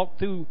going to walk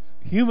through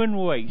human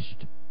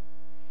waste.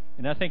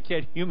 And I think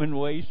that human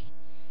waste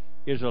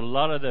is a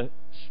lot of the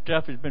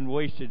stuff has been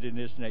wasted in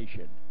this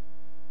nation.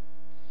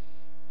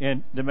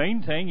 And the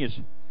main thing is,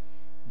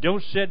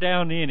 don't sit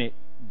down in it.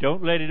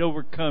 Don't let it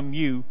overcome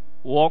you.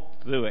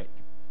 Walk through it.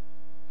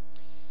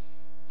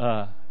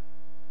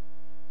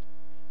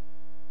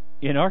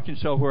 In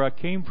Arkansas, where I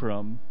came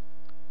from,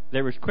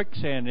 there was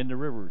quicksand in the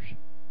rivers.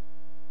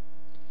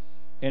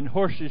 And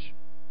horses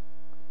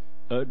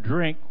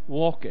drink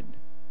walking.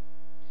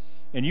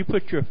 And you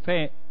put your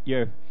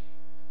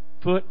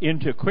foot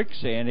into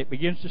quicksand, it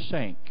begins to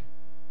sink.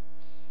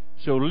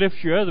 So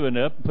lift your other one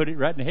up and put it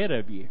right in the head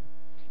of you.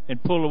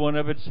 And pull the one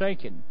up, it's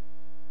sinking.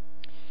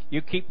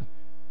 You keep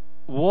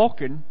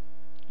walking,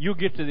 you'll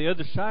get to the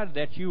other side of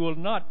that. You will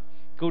not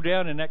go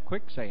down in that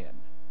quicksand.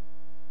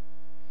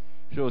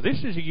 So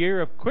this is a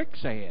year of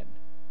quicksand.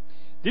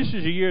 This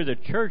is a year the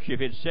church, if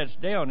it sets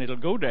down, it'll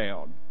go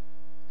down.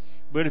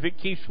 But if it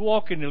keeps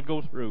walking, it'll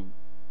go through.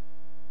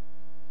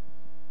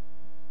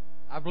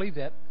 I believe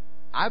that.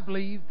 I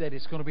believe that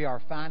it's going to be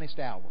our finest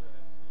hour.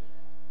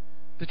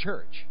 The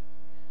church.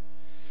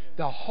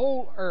 The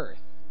whole earth.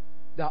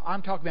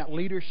 I'm talking about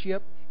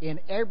leadership in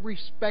every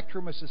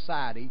spectrum of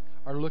society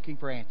are looking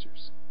for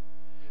answers.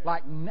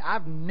 Like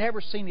I've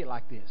never seen it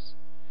like this.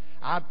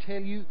 I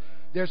tell you,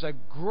 there's a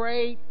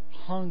great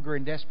hunger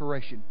and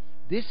desperation.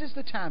 This is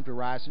the time to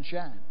rise and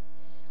shine.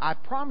 I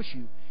promise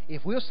you,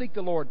 if we'll seek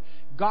the Lord,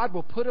 God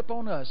will put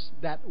upon us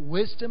that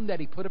wisdom that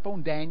He put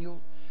upon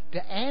Daniel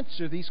to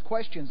answer these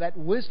questions. That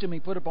wisdom He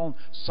put upon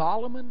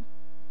Solomon.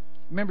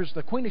 Remember,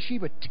 the Queen of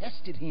Sheba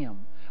tested him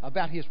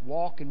about his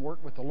walk and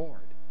work with the Lord.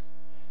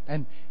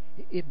 And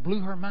it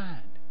blew her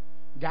mind.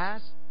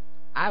 Guys,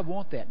 I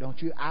want that,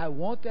 don't you? I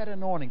want that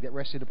anointing that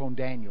rested upon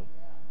Daniel.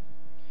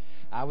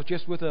 I was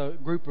just with a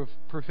group of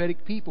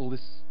prophetic people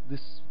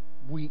this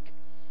week,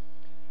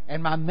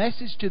 and my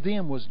message to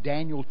them was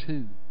Daniel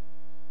 2.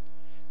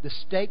 The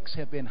stakes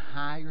have been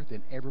higher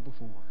than ever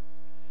before.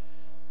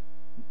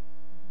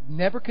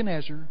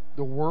 Nebuchadnezzar,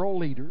 the world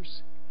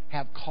leaders,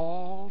 have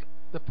called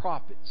the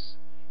prophets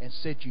and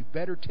said, you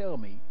better tell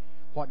me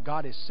what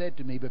God has said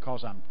to me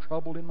because I'm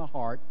troubled in my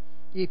heart.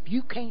 If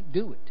you can't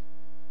do it,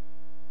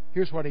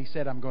 here's what He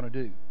said I'm going to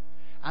do.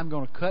 I'm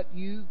going to cut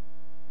you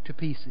to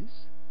pieces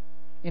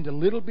into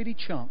little bitty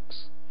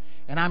chunks,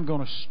 and I'm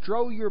going to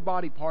strew your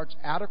body parts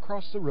out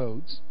across the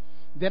roads.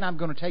 Then I'm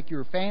going to take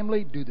your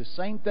family, do the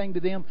same thing to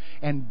them,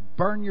 and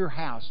burn your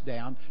house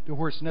down to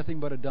where it's nothing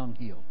but a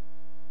dunghill.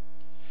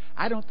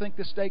 I don't think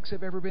the stakes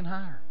have ever been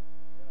higher.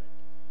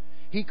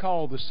 He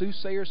called the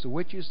soothsayers, the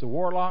witches, the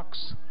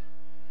warlocks,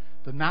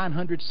 the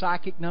 900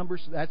 psychic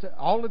numbers.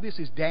 All of this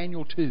is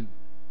Daniel 2.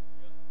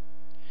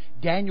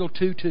 Daniel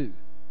 2:2.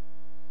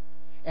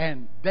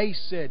 And they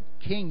said,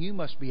 King, you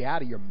must be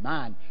out of your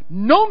mind.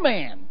 No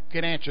man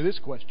can answer this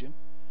question.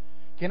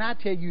 Can I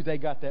tell you they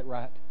got that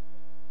right?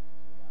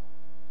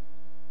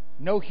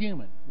 No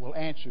human will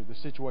answer the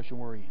situation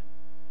we're in.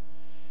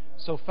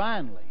 So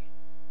finally,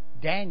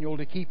 Daniel,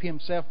 to keep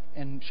himself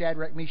and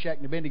Shadrach, Meshach,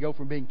 and Abednego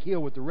from being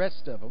killed with the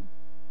rest of them,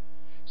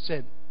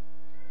 said,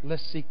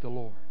 let's seek the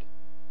Lord.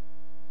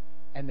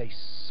 And they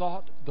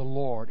sought the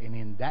Lord, and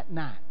in that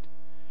night,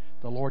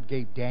 the Lord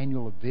gave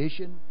Daniel a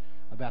vision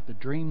about the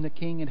dream the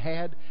king had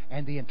had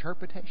and the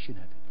interpretation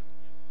of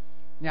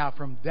it. Now,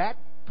 from that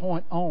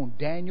point on,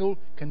 Daniel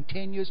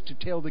continues to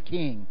tell the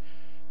king,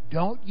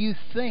 don't you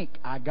think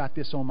I got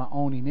this on my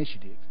own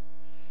initiative.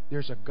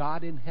 There's a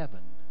God in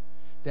heaven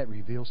that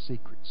reveals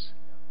secrets.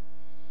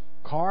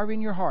 Carve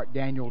in your heart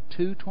Daniel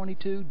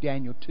 2:22,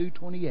 Daniel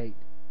 2:28.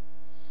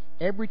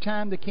 Every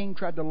time the king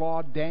tried to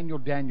laud Daniel,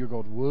 Daniel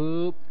goes,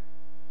 whoop,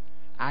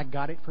 I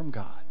got it from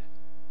God.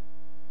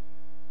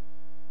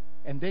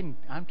 And then,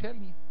 I'm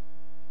telling you,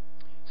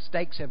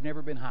 stakes have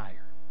never been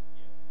higher.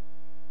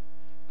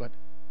 But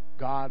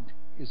God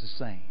is the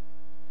same.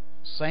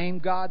 Same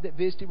God that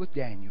visited with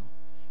Daniel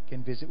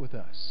can visit with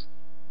us.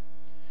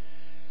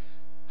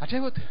 I tell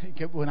you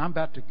what, when I'm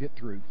about to get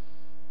through,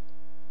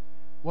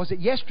 was it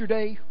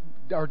yesterday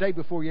or day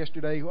before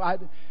yesterday? I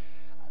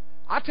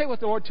tell you what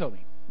the Lord told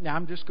me. Now,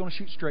 I'm just going to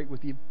shoot straight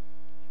with you.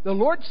 The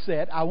Lord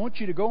said, I want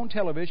you to go on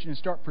television and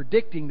start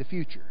predicting the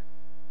future.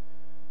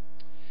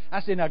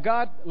 I said, now,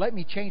 God, let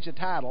me change the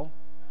title.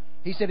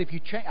 He said, if you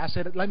change, I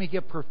said, let me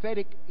give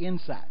prophetic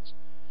insights.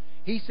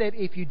 He said,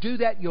 if you do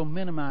that, you'll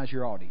minimize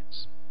your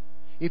audience.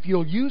 If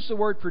you'll use the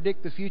word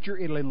predict the future,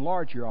 it'll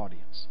enlarge your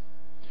audience.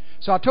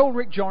 So I told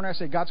Rick Joyner, I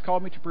said, God's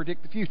called me to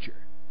predict the future.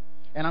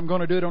 And I'm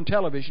going to do it on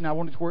television. I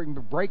want it to where it can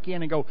break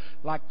in and go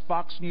like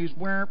Fox News.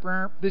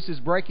 This is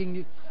breaking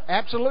news.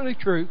 Absolutely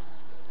true.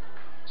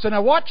 So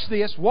now watch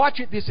this. Watch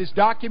it. This is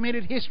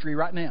documented history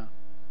right now.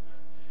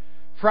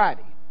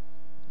 Friday.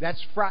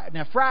 That's Friday.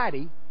 Now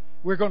Friday,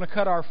 we're going to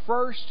cut our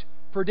first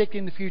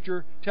Predicting the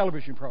Future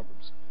television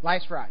programs.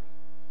 Last Friday.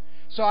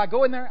 So I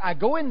go in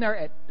there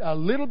at a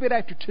little bit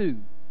after 2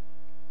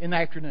 in the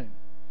afternoon.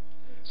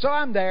 So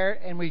I'm there,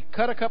 and we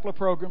cut a couple of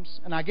programs,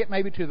 and I get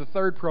maybe to the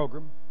third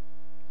program,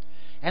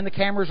 and the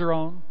cameras are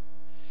on.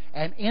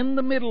 And in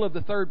the middle of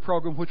the third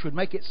program, which would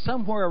make it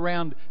somewhere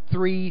around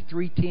 3,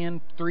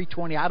 3:10,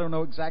 3:20, I don't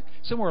know exact,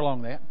 somewhere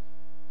along that,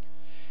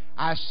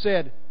 I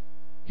said,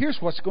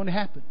 here's what's going to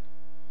happen.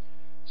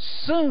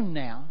 Soon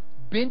now,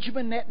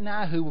 Benjamin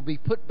Netanyahu will be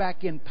put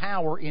back in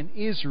power in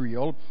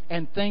Israel,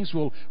 and things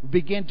will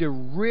begin to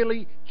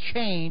really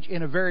change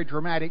in a very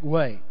dramatic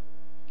way.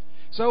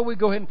 So we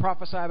go ahead and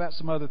prophesy about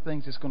some other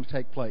things that's going to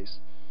take place.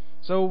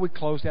 So we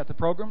closed out the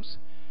programs.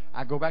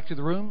 I go back to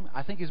the room.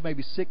 I think it's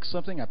maybe 6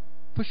 something. I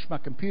push my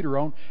computer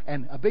on,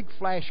 and a big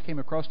flash came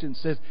across it and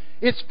says,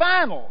 it's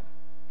final.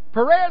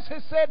 Perez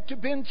has said to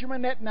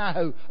Benjamin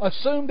Netanyahu,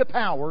 assume the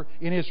power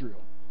in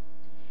Israel.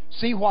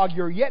 See, while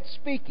you're yet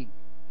speaking,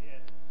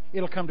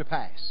 it'll come to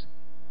pass.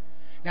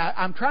 Now,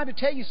 I'm trying to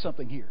tell you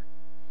something here.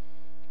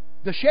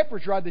 The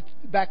shepherd's rod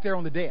back there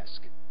on the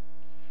desk.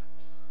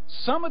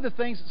 Some of the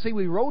things, see,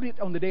 we wrote it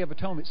on the Day of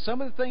Atonement. Some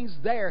of the things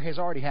there has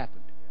already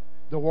happened.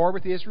 The war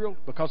with Israel,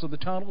 because of the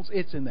tunnels,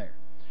 it's in there.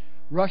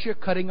 Russia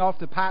cutting off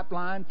the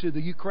pipeline to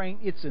the Ukraine,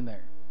 it's in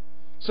there.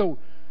 So,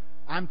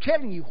 I'm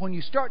telling you, when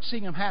you start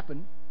seeing them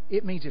happen,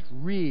 it means it's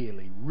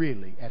really,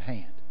 really at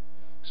hand.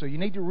 So you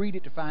need to read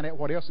it to find out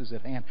what else is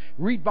at hand.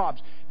 Read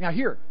Bob's. Now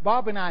here,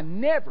 Bob and I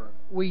never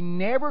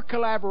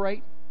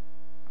collaborate.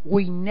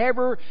 We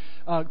never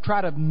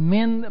try to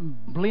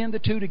blend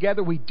the two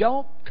together. We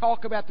don't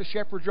talk about the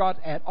shepherd's rod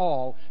at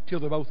all till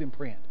they're both in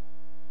print.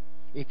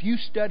 If you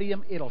study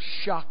them, it'll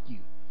shock you.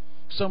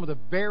 Some of the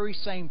very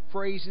same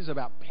phrases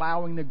about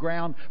plowing the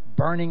ground,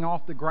 burning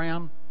off the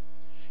ground.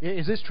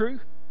 Is this true?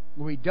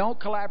 We don't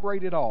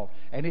collaborate at all.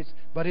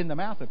 But in the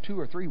mouth of 2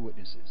 or 3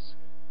 witnesses,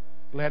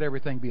 let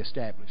everything be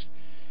established.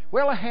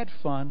 Well, I had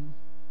fun.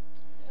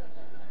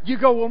 You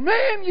go, well,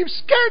 man, you've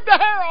scared the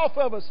hair off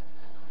of us.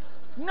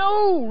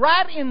 No,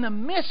 right in the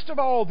midst of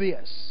all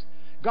this,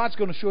 God's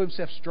going to show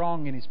Himself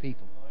strong in His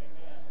people.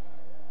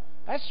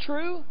 That's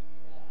true.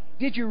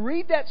 Did you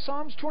read that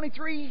Psalms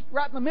 23?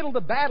 Right in the middle of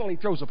the battle, He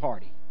throws a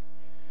party.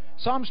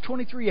 Psalms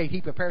 23:8,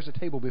 He prepares a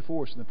table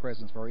before us in the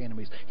presence of our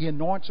enemies. He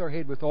anoints our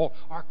head with oil.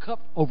 Our cup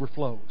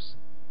overflows.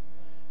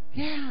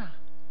 Yeah.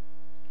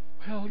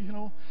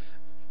 Well,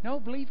 no,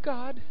 believe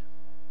God.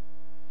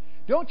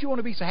 Don't you want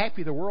to be so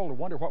happy the world will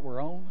wonder what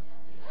we're on?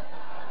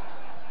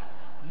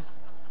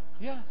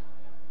 Yeah.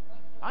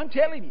 I'm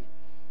telling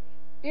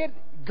you.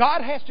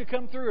 God has to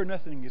come through or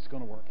nothing is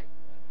going to work.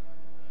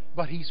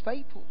 But He's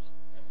faithful.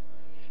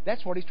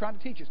 That's what He's trying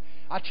to teach us.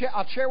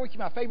 I'll share with you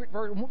my favorite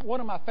verse,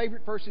 one of my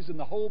favorite verses in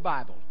the whole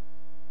Bible.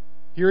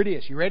 Here it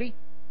is. You ready?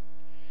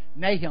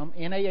 Nahum,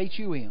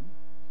 Nahum.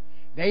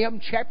 Nahum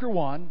chapter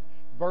 1,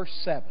 verse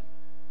 7.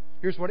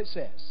 Here's what it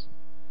says.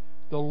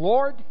 The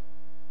Lord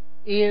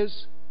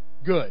is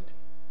good.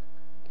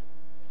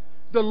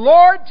 The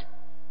Lord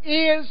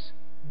is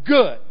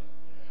good.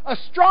 A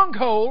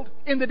stronghold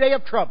in the day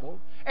of trouble,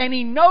 and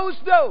He knows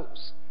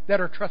those that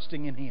are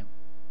trusting in Him.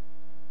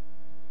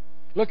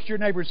 Look at your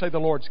neighbor and say, the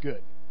Lord's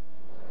good.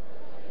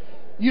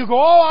 You go,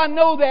 oh, I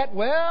know that.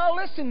 Well,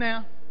 listen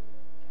now.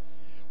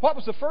 What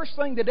was the first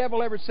thing the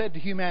devil ever said to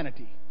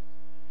humanity?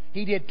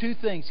 He did 2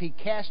 things. He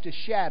cast a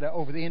shadow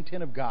over the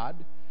intent of God,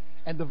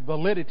 and the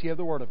validity of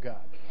the Word of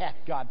God. Hath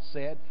God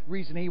said.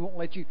 Reason He won't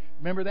let you.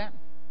 Remember that?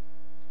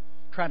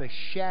 Trying to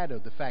shadow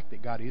the fact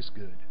that God is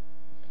good.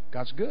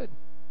 God's good.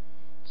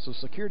 So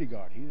security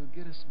guard, He'll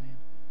get us,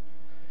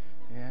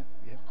 man.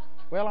 Yeah.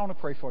 Well, I want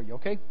to pray for you,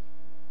 okay?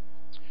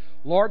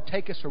 Lord,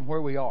 take us from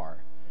where we are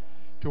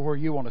to where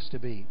You want us to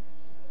be.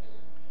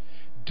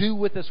 Do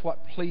with us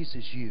what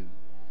pleases You.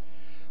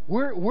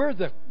 We're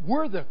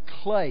the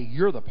clay.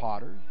 You're the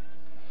potter.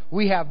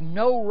 We have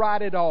no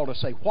right at all to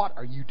say, what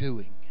are You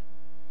doing?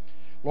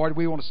 Lord,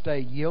 we want to stay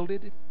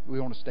yielded. We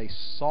want to stay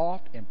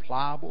soft and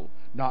pliable,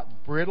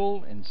 not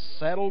brittle and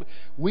settled.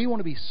 We want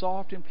to be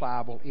soft and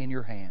pliable in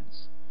Your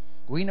hands.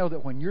 We know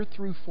that when You're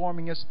through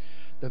forming us,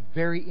 the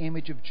very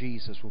image of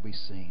Jesus will be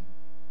seen.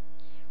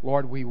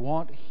 Lord, we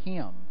want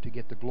Him to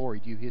get the glory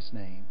due His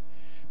name.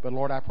 But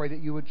Lord, I pray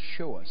that You would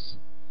show us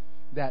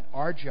that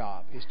our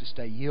job is to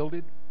stay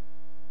yielded,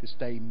 to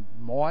stay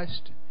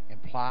moist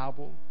and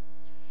pliable,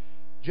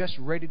 just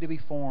ready to be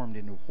formed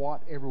in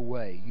whatever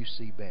way You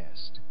see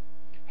best.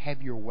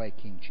 Have Your way,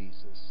 King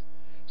Jesus.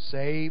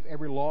 Save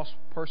every lost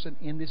person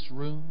in this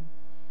room.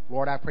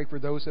 Lord, I pray for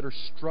those that are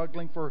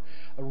struggling for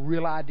a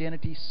real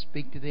identity.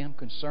 Speak to them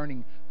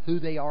concerning who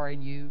they are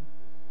in You.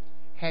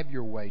 Have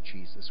Your way,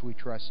 Jesus. We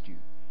trust You.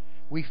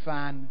 We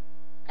find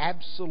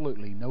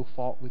absolutely no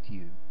fault with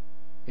You.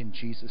 In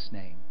Jesus'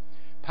 name.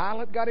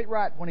 Pilate got it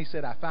right when he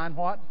said, I find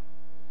what?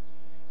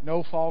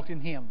 No fault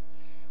in Him.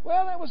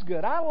 Well, that was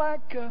good. I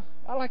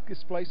like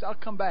this place. I'll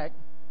come back.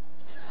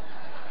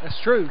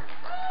 That's true.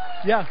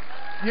 Yeah.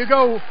 You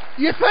go,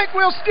 you think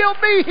we'll still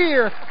be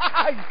here?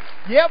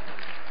 Yep.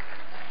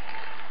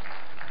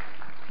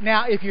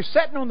 Now, if you're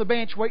sitting on the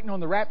bench waiting on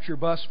the rapture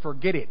bus,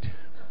 forget it.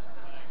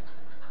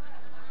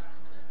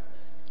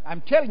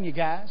 I'm telling you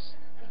guys.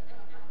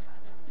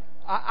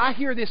 I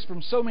hear this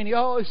from so many.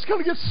 Oh, it's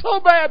going to get so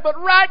bad. But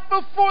right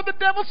before the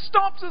devil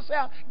stomps us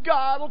out,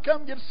 God will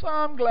come get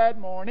some glad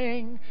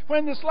morning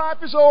when this life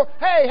is over.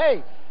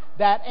 Hey,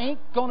 that ain't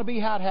going to be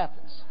how it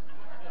happens.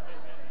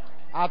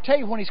 I'll tell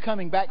you when He's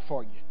coming back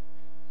for you.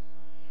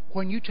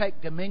 When you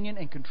take dominion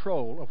and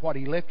control of what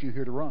He left you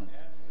here to run.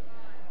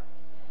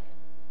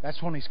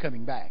 That's when He's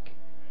coming back.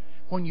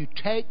 When you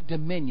take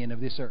dominion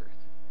of this earth.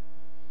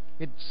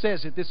 It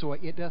says it this way,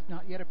 it doth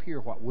not yet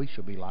appear what we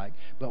shall be like,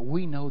 but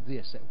we know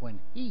this, that when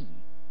He,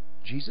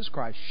 Jesus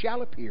Christ,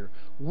 shall appear,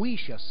 we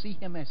shall see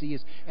Him as He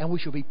is, and we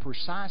shall be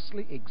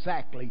precisely,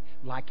 exactly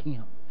like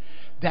Him.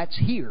 That's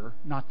here,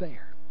 not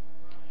there.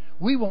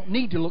 We won't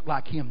need to look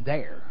like Him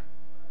there.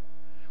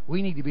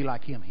 We need to be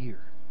like Him here.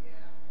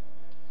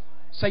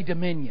 Say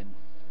dominion.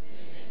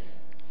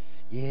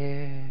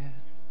 Yeah.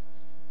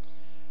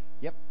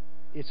 Yep,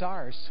 it's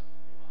ours.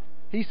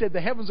 He said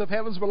the heavens of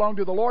heavens belong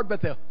to the Lord,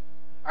 but the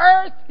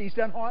earth, He's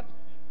done what?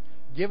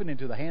 Given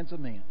into the hands of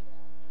men.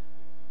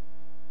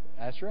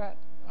 That's right.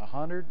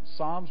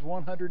 Psalms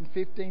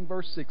 115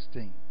 verse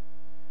 16.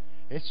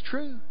 It's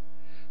true.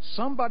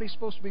 Somebody's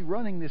supposed to be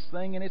running this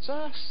thing, and it's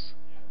us.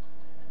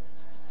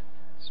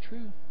 It's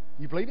true.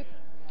 You believe it?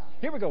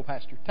 Here we go,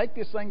 Pastor. Take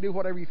this thing, do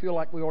whatever you feel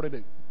like we ought to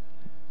do.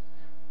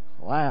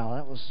 Wow,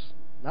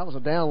 that was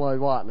a download,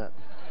 wasn't it?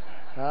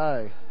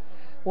 Hey.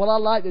 What I'd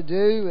like to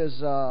do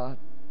is I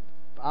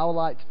would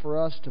like for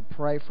us to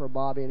pray for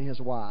Bobby and his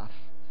wife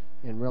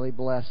and really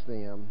bless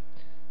them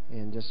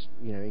and just,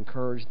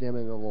 encourage them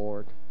in the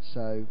Lord.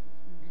 So,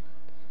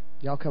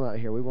 y'all come out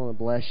here. We want to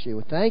bless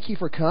you. Thank you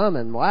for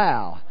coming.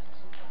 Wow.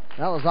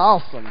 That was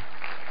awesome.